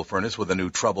replace your old furnace with a new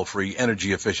trouble-free,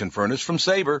 energy-efficient furnace from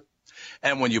Sabre.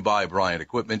 And when you buy Bryant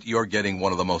equipment, you're getting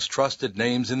one of the most trusted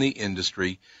names in the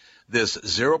industry. This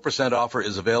 0% offer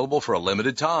is available for a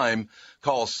limited time.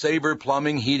 Call Sabre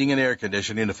Plumbing, Heating, and Air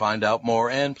Conditioning to find out more,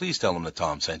 and please tell them that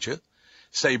Tom sent you.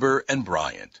 Sabre and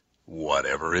Bryant,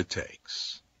 whatever it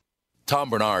takes. Tom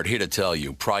Bernard here to tell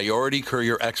you, Priority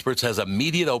Courier Experts has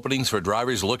immediate openings for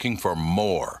drivers looking for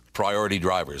more. Priority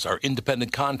drivers are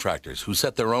independent contractors who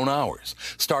set their own hours,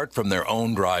 start from their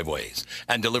own driveways,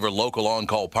 and deliver local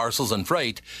on-call parcels and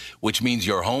freight, which means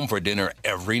you're home for dinner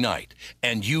every night,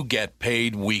 and you get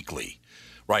paid weekly.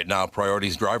 Right now,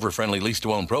 Priority's driver-friendly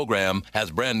lease-to-own program has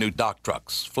brand-new dock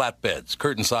trucks, flatbeds,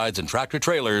 curtain sides, and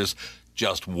tractor-trailers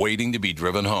just waiting to be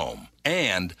driven home.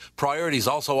 And Priority's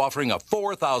also offering a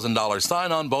 $4,000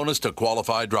 sign-on bonus to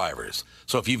qualified drivers.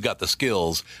 So if you've got the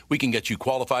skills, we can get you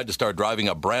qualified to start driving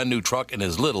a brand new truck in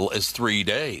as little as 3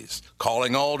 days.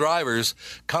 Calling all drivers,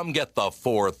 come get the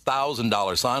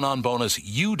 $4,000 sign-on bonus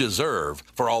you deserve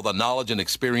for all the knowledge and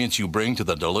experience you bring to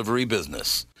the delivery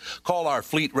business. Call our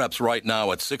fleet reps right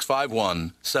now at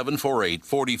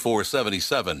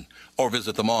 651-748-4477 or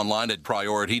visit them online at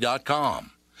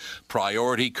priority.com.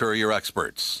 Priority Courier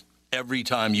Experts. Every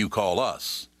time you call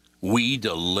us, we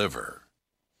deliver.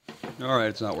 All right,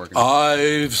 it's not working.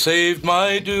 I've saved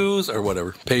my dues, or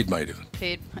whatever. Paid my dues.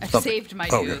 I've saved my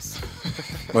dues.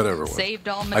 Whatever it was. Saved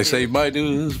all my I dues. saved my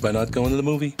dues by not going to the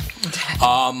movie.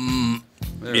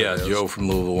 Joe from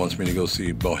Louisville wants me to go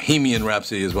see Bohemian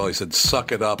Rhapsody as well. He said,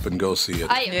 suck it up and go see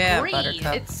it. I agree.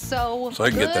 Buttercup. It's so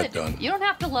I can get that good. done. You don't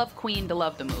have to love Queen to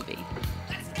love the movie.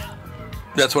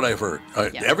 That's what I've heard.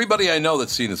 Everybody I know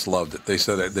that's seen it's loved it. They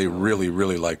said that they really,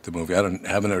 really liked the movie. I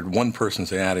haven't heard one person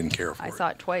say I didn't care for it. I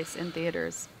saw it twice in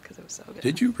theaters because it was so good.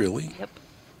 Did you really? Yep.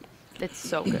 It's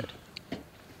so good.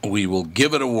 We will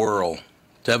give it a whirl.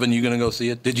 Tevin, you going to go see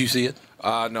it? Did you see it?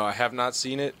 No, I have not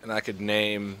seen it, and I could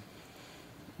name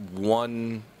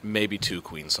one, maybe two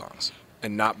Queen songs.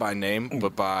 And not by name,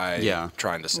 but by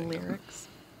trying to sing lyrics.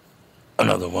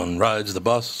 Another one, Rides the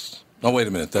Bus. Oh, wait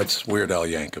a minute. That's Weird Al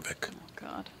Yankovic.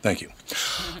 God. Thank you.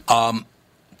 Tevin,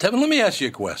 let me ask you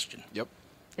a question. Yep.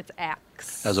 It's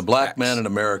Axe. As a black man in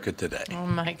America today. Oh,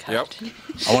 my God. Yep.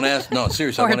 I want to ask, no,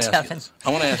 seriously, I want to ask you this.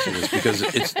 I want to ask you this because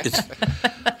it's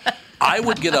I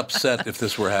would get upset if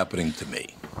this were happening to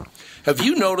me. Have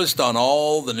you noticed on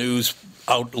all the news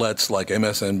outlets like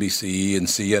MSNBC and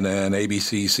CNN,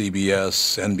 ABC,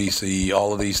 CBS, NBC,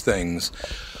 all of these things,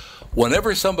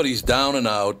 whenever somebody's down and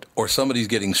out or somebody's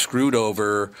getting screwed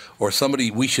over or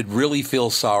somebody we should really feel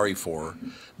sorry for,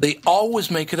 they always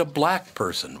make it a black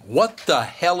person. What the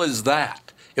hell is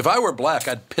that? If I were black,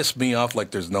 I'd piss me off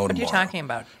like there's no tomorrow. What are you talking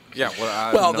about? Yeah, well, I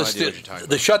have no idea what you're talking about.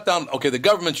 The shutdown, okay, the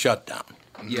government shutdown.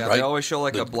 Yeah, right? they always show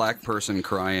like a black person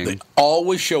crying. They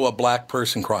always show a black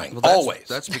person crying. Well, always.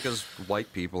 That's because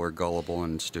white people are gullible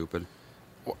and stupid.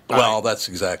 Well, that's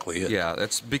exactly it. Yeah,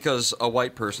 that's because a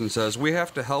white person says, we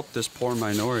have to help this poor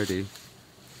minority.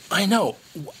 I know.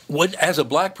 What, as a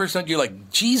black person, you're like,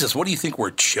 Jesus, what do you think?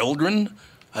 We're children?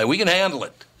 We can handle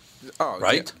it. Oh,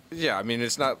 right? Yeah, I mean,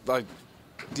 it's not like,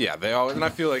 yeah, they all, and I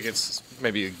feel like it's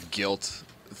maybe a guilt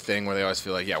thing where they always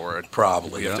feel like, yeah,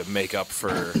 we have to make up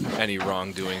for any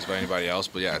wrongdoings by anybody else.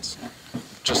 But yeah, it's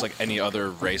just like any other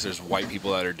race. There's white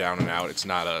people that are down and out. It's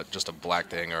not just a black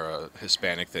thing or a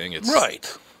Hispanic thing. It's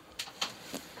right.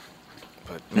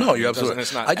 But no, you're absolutely.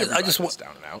 It's not. I just want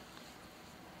down and out.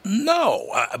 No,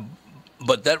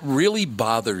 but that really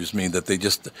bothers me that they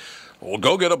just, well,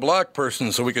 go get a black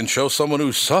person so we can show someone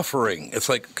who's suffering. It's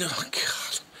like, oh,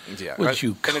 God, yeah, would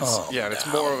you and calm it's, yeah, and it's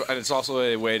more, and it's also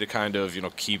a way to kind of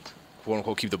keep, quote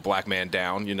unquote, keep the black man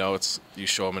down. It's you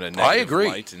show him in a negative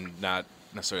light and not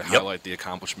necessarily highlight the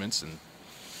accomplishments, and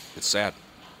it's sad.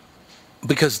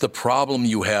 Because the problem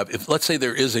you have, if let's say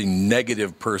there is a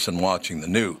negative person watching the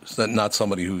news, not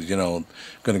somebody who's going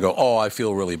to go, oh, I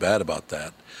feel really bad about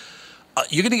that.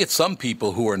 You're going to get some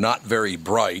people who are not very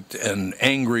bright and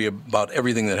angry about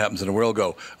everything that happens in the world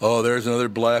go, oh, there's another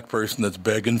black person that's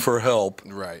begging for help.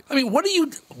 Right. I mean,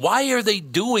 why are they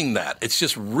doing that? It's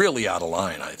just really out of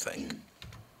line, I think.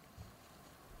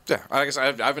 Yeah, I guess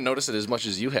I haven't noticed it as much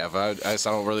as you have. I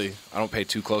don't pay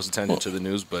too close attention to the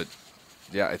news, but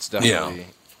yeah, it's definitely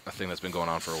a thing that's been going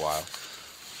on for a while.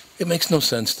 It makes no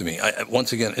sense to me.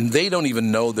 Once again, and they don't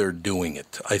even know they're doing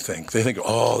it, I think. They think,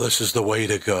 oh, this is the way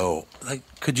to go. Like,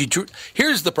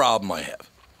 here's the problem I have.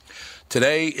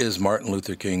 Today is Martin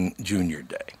Luther King Jr.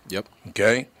 Day. Yep.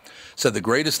 Okay? Said the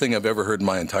greatest thing I've ever heard in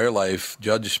my entire life,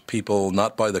 judge people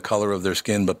not by the color of their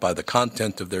skin, but by the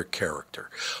content of their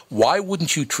character. Why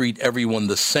wouldn't you treat everyone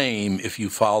the same if you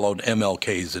followed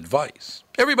MLK's advice?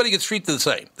 Everybody gets treated the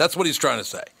same. That's what he's trying to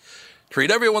say. Treat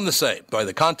everyone the same by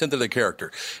the content of their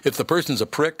character. If the person's a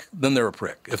prick, then they're a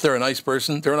prick. If they're a nice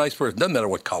person, they're a nice person. Doesn't matter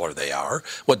what color they are,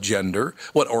 what gender,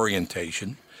 what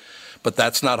orientation. But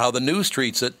that's not how the news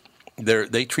treats it.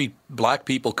 They treat black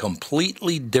people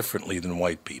completely differently than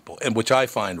white people, and which I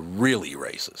find really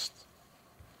racist.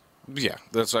 Yeah,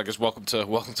 that's, I guess, welcome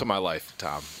to my life,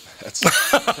 Tom. That's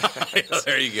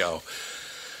there you go.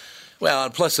 Well,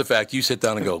 and plus the fact you sit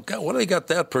down and go, God, what do they got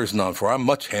that person on for? I'm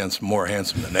much more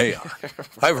handsome than they are.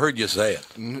 I've heard you say it.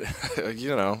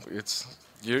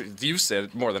 You've said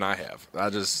it more than I have.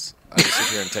 I just sit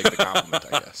here and take the compliment,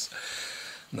 I guess.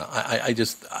 No,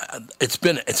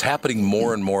 it's happening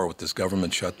more and more with this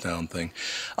government shutdown thing.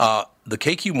 The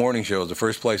KQ Morning Show is the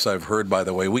first place I've heard, by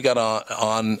the way. We got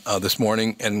on this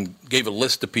morning and gave a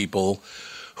list of people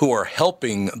who are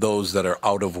helping those that are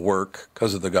out of work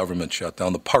because of the government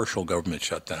shutdown, the partial government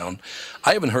shutdown.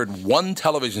 I haven't heard one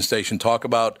television station talk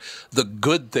about the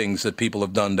good things that people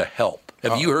have done to help.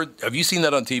 Have you seen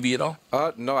that on TV at all?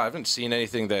 No, I haven't seen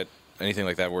anything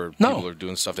like that where people are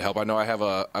doing stuff to help. I know I have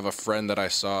a friend that I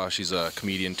saw. She's a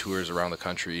comedian, tours around the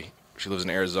country. She lives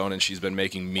in Arizona, and she's been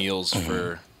making meals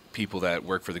for people that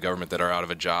work for the government that are out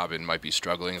of a job and might be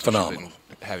struggling. So phenomenal.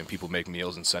 She's been having people make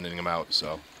meals and sending them out.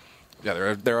 So, yeah,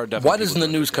 there are definitely. Why doesn't the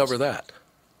news cover that?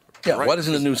 Yeah, right. Why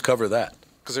doesn't the news cover that?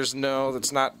 Because it's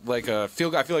not like I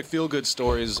feel like feel-good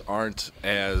stories aren't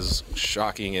as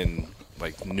shocking and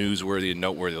like newsworthy and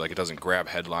noteworthy. Like it doesn't grab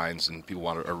headlines, and people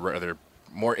are rather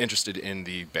more interested in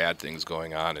the bad things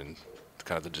going on and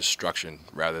kind of the destruction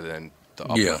rather than the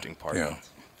uplifting part. Yeah.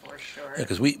 For sure.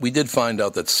 Because we did find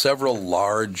out that several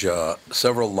large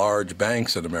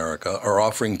banks in America are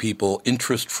offering people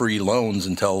interest-free loans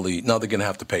until now they're going to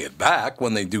have to pay it back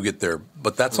when they do get their,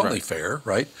 but that's only fair,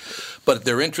 right? But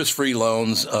they're interest-free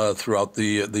loans throughout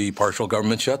the partial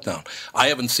government shutdown. I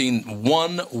haven't seen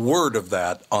one word of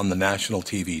that on the national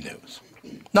TV news.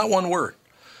 Not one word.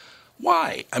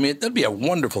 Why? I mean, that'd be a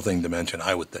wonderful thing to mention,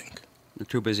 I would think. They're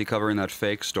too busy covering that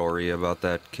fake story about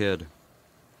that kid.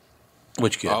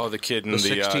 Which kid? Oh, the kid in the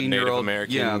 16-year-old Native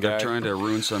American guy. They're trying to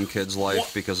ruin some kid's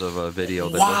life because of a video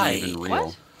that Why? wasn't even real.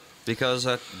 What? Because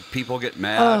people get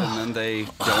mad and then they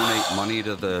donate money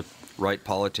to the right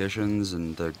politicians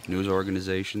and the news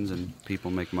organizations, and people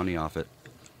make money off it.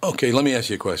 Okay, let me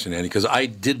ask you a question, Andy, because I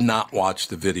did not watch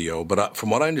the video, but from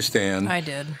what I understand, I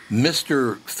did.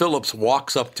 Mr. Phillips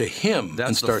walks up to him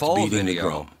and starts beating the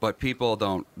drum. But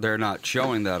people they're not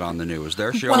showing that on the news.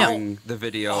 They're showing the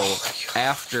video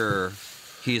after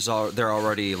they're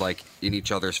already like in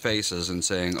each other's faces and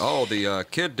saying, oh, the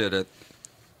kid did it.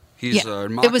 He's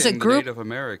mocking the Native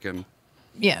American.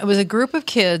 Yeah, it was a group of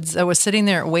kids that was sitting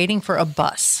there waiting for a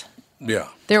bus. Yeah.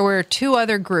 There were two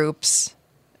other groups.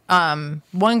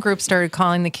 One group started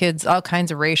calling the kids all kinds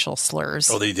of racial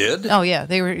slurs. Oh, they did? Oh, yeah.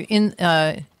 They were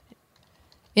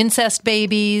incest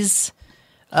babies,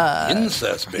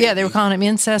 incest babies. Yeah, they were calling them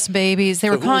incest babies. They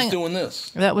were calling. Who's doing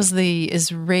this? That was the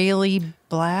Israeli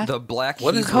Black The Black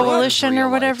Coalition or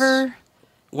whatever.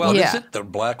 Well, is it the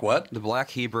Black what? The Black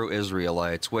Hebrew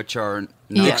Israelites, which are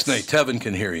Yes, Tevin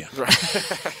can hear you.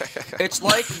 It's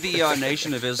like the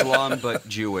Nation of Islam, but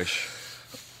Jewish.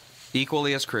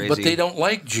 Equally as crazy. But they don't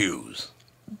like Jews.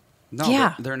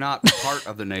 No, they're not part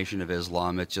of the Nation of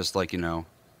Islam. It's just like, the No,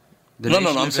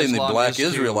 I'm saying the Black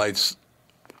Israelites.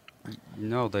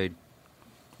 No, they...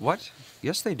 What?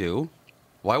 Yes, they do.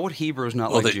 Why would Hebrews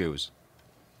not like Jews?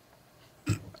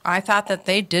 I thought that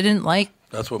they didn't like...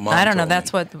 That's what Mom I don't know. told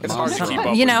That's me. what... It's hard to keep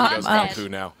up with Kung Fu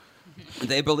now.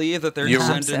 They believe that they're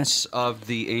descendants of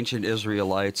the ancient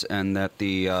Israelites and that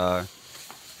the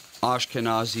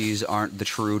Ashkenazis aren't the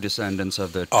true descendants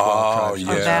of the 12 tribes.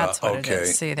 Yeah. Oh, that's what it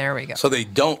is. See, there we go. So they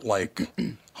don't like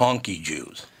honky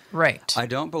Jews. Right. I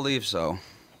don't believe so.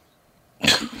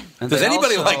 Does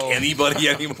anybody like anybody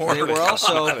anymore? They were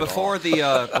also before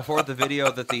the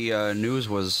video that the news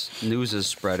is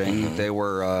spreading. They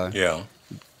were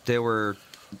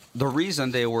the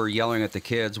reason they were yelling at the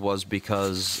kids was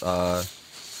because our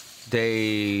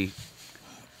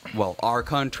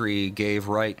country gave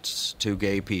rights to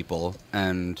gay people,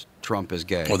 and Trump is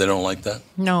gay. Well, they don't like that?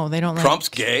 No, they don't like Trump's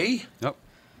gay? Nope.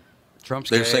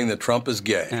 Trump's They're gay. saying that Trump is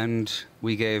gay. And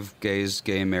we gave gays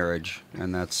gay marriage,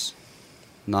 and that's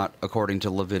not according to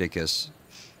Leviticus.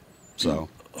 So.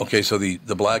 Okay, so the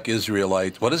Black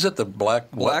Israelites, what is it? The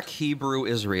Black Hebrew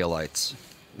Israelites.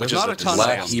 There's not a a ton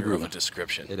Black of Hebrew of a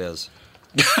description. It is.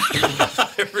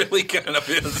 It really kind of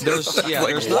is.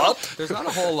 There's not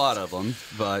a whole lot of them,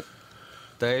 but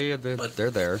they're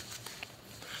there.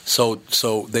 So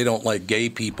they don't like gay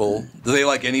people. Do they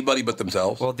like anybody but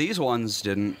themselves? Well, these ones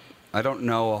didn't. I don't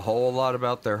know a whole lot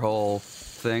about their whole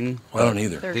thing. I don't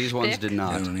either. These ones did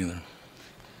not. I don't either.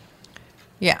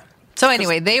 Yeah. So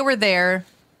anyway, they were there.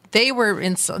 They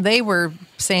were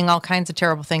saying all kinds of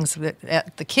terrible things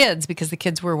at the kids because the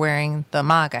kids were wearing the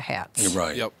MAGA hats. You're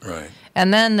right. Yep. Right.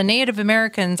 And then the Native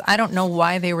Americans, I don't know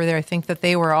why they were there. I think that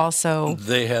they were also...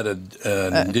 They had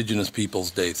an Indigenous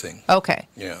Peoples Day thing. Okay.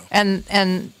 Yeah. And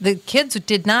the kids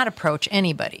did not approach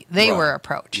anybody. They were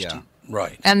approached. Yeah.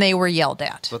 Right. And they were yelled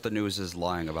at. But the news is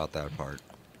lying about that part.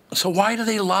 So why do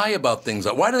they lie about things?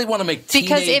 Why do they want to make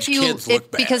teenage kids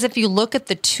look bad? Because if you look at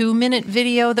the 2-minute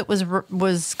video that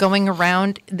was going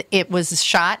around, it was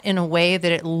shot in a way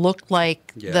that it looked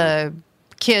like the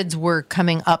kids were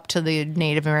coming up to the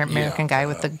Native American guy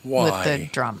with the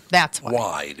drum. That's why.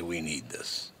 Why do we need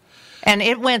this? And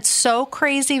it went so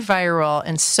crazy viral,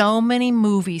 and so many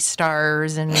movie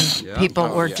stars and people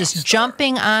were just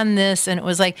jumping on this. And it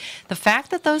was like the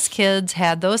fact that those kids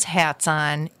had those hats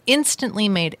on instantly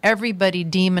made everybody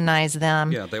demonize them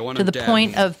to the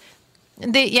point of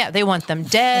they want them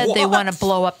dead. What? They want to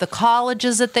blow up the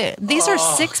colleges that these are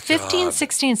 15,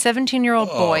 16, 17-year-old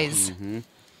boys. Mm-hmm.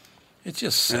 It's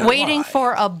just waiting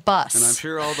for a bus. And I'm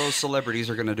sure all those celebrities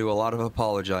are going to do a lot of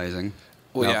apologizing.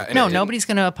 Well, nobody's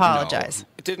going to apologize. No,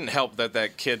 it didn't help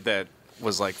that kid that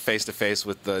was like face to face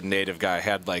with the native guy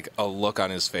had like a look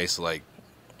on his face like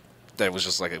that was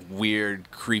just like a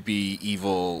weird, creepy,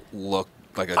 evil look.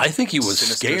 I think he was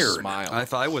scared. Smile.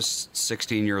 If I was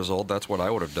 16 years old, that's what I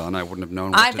would have done. I wouldn't have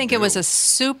known. I think it was a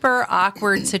super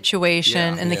awkward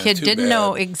situation, and the kid didn't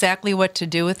know exactly what to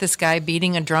do with this guy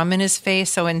beating a drum in his face.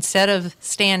 So instead of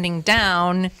standing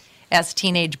down, as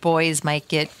teenage boys might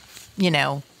get,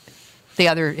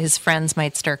 his friends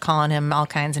might start calling him all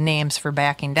kinds of names for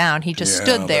backing down. He just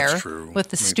stood there with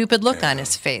the stupid look on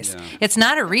his face. Yeah. It's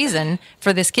not a reason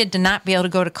for this kid to not be able to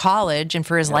go to college and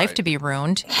for his life to be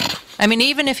ruined. I mean,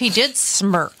 even if he did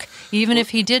smirk, even if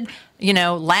he did,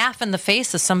 laugh in the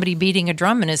face of somebody beating a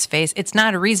drum in his face, it's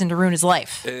not a reason to ruin his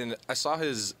life. And I saw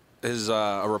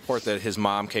a report that his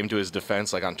mom came to his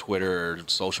defense, like on Twitter or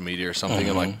social media or something,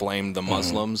 and like blamed the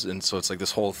Muslims. And so it's like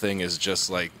this whole thing is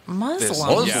just like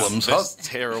Muslims. This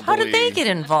terribly. How did they get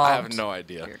involved? I have no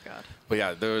idea. Dear God. But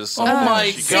yeah, there was. Oh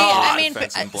my God! I mean,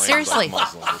 seriously,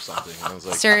 Muslims or something. I was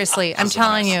like, seriously, I'm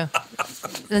telling you,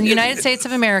 the United States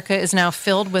of America is now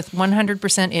filled with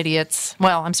 100% idiots.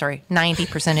 Well, I'm sorry,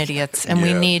 90% idiots, and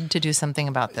we need to do something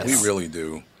about this. We really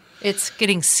do. It's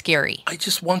getting scary. I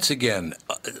just, once again,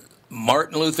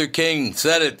 Martin Luther King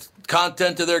said it.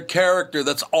 Content of their character.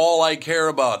 That's all I care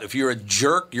about. If you're a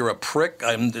jerk, you're a prick.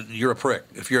 You're a prick.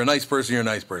 If you're a nice person, you're a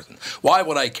nice person. Why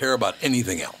would I care about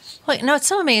anything else? Well, it's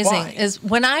so amazing. Is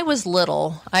when I was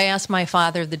little, I asked my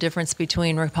father the difference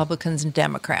between Republicans and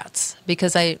Democrats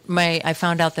because I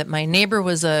found out that my neighbor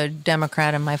was a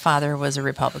Democrat and my father was a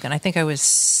Republican. I think I was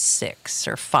 6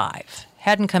 or 5.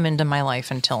 Hadn't come into my life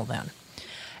until then.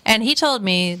 And he told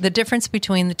me the difference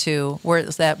between the two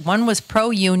was that one was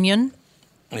pro-union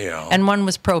and one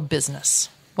was pro-business.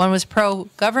 One was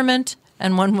pro-government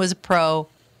and one was pro-business.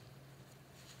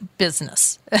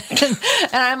 And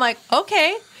I'm like,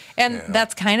 okay. And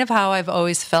that's kind of how I've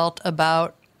always felt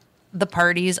about the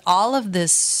parties. All of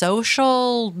this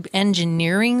social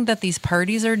engineering that these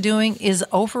parties are doing is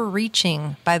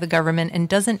overreaching by the government and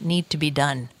doesn't need to be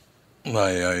done.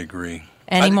 I agree.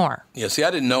 Anymore. I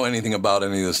didn't know anything about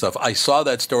any of this stuff. I saw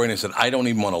that story and I said, I don't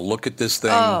even want to look at this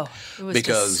thing. Oh, it was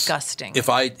because disgusting. If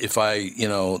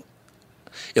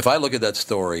I look at that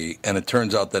story and it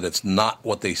turns out that it's not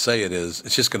what they say it is,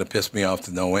 it's just going to piss me off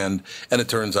to no end. And it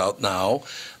turns out now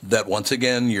that once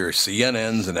again, your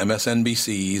CNNs and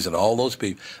MSNBCs and all those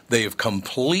people, they have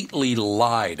completely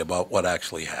lied about what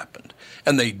actually happened.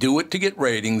 And they do it to get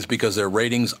ratings because their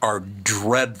ratings are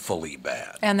dreadfully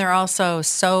bad. And they're also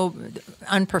so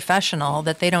unprofessional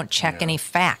that they don't check any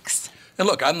facts. And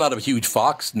look, I'm not a huge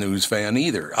Fox News fan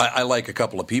either. I like a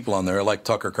couple of people on there. I like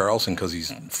Tucker Carlson because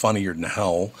he's funnier than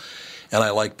hell. And I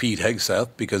like Pete Hegseth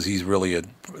because he's really a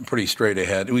pretty straight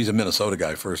ahead. He's a Minnesota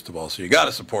guy, first of all, so you got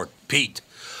to support Pete.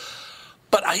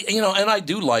 But I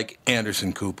do like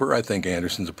Anderson Cooper. I think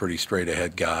Anderson's a pretty straight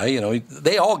ahead guy.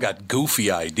 They all got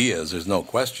goofy ideas, there's no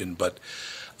question. But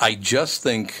I just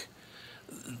think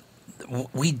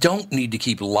we don't need to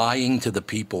keep lying to the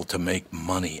people to make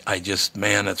money.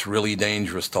 It's really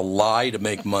dangerous. To lie to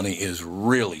make money is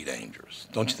really dangerous.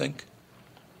 Don't you think?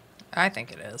 I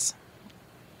think it is.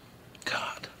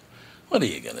 God, what are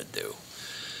you going to do?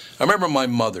 I remember my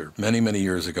mother many, many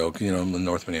years ago, in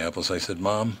North Minneapolis, I said,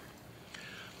 Mom,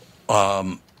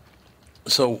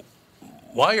 so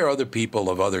why are other people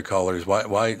of other colors,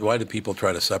 why do people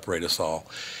try to separate us all?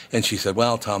 And she said,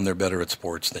 well, Tom, they're better at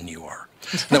sports than you are.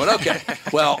 And I went, okay,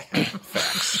 well,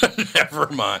 never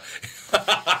mind.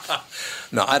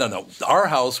 No, I don't know. Our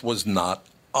house was not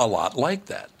a lot like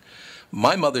that.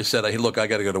 My mother said, hey, look, I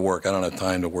got to go to work. I don't have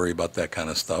time to worry about that kind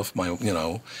of stuff.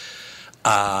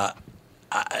 I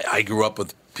grew up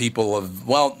with people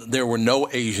there were no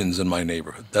Asians in my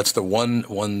neighborhood. That's the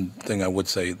one thing I would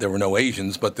say. There were no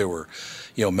Asians, but there were,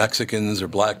 Mexicans or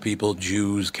black people,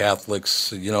 Jews,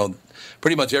 Catholics,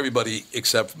 pretty much everybody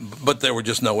but there were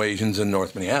just no Asians in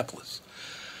North Minneapolis.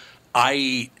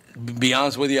 Be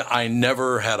honest with you, I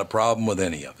never had a problem with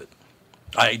any of it.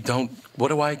 What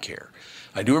do I care?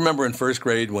 I do remember in first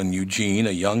grade when Eugene,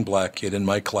 a young black kid in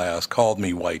my class, called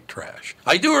me white trash.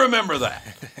 I do remember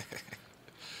that.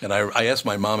 And I asked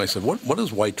my mom, I said, what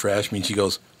does white trash mean? She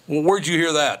goes, well, where'd you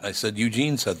hear that? And I said,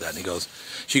 Eugene said that. And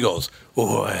she goes,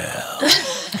 well.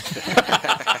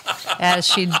 As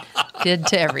she did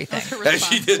to everything. As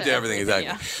she did to everything, exactly.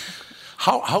 Yeah.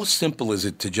 How simple is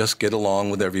it to just get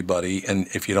along with everybody? And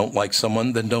if you don't like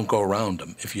someone, then don't go around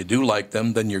them. If you do like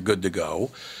them, then you're good to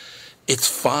go. It's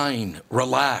fine.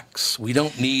 Relax. We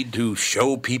don't need to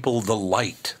show people the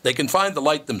light. They can find the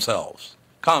light themselves.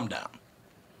 Calm down.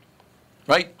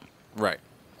 Right? Right.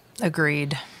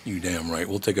 Agreed. You damn right.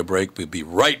 We'll take a break. We'll be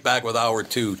right back with Hour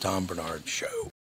 2, Tom Bernard Show.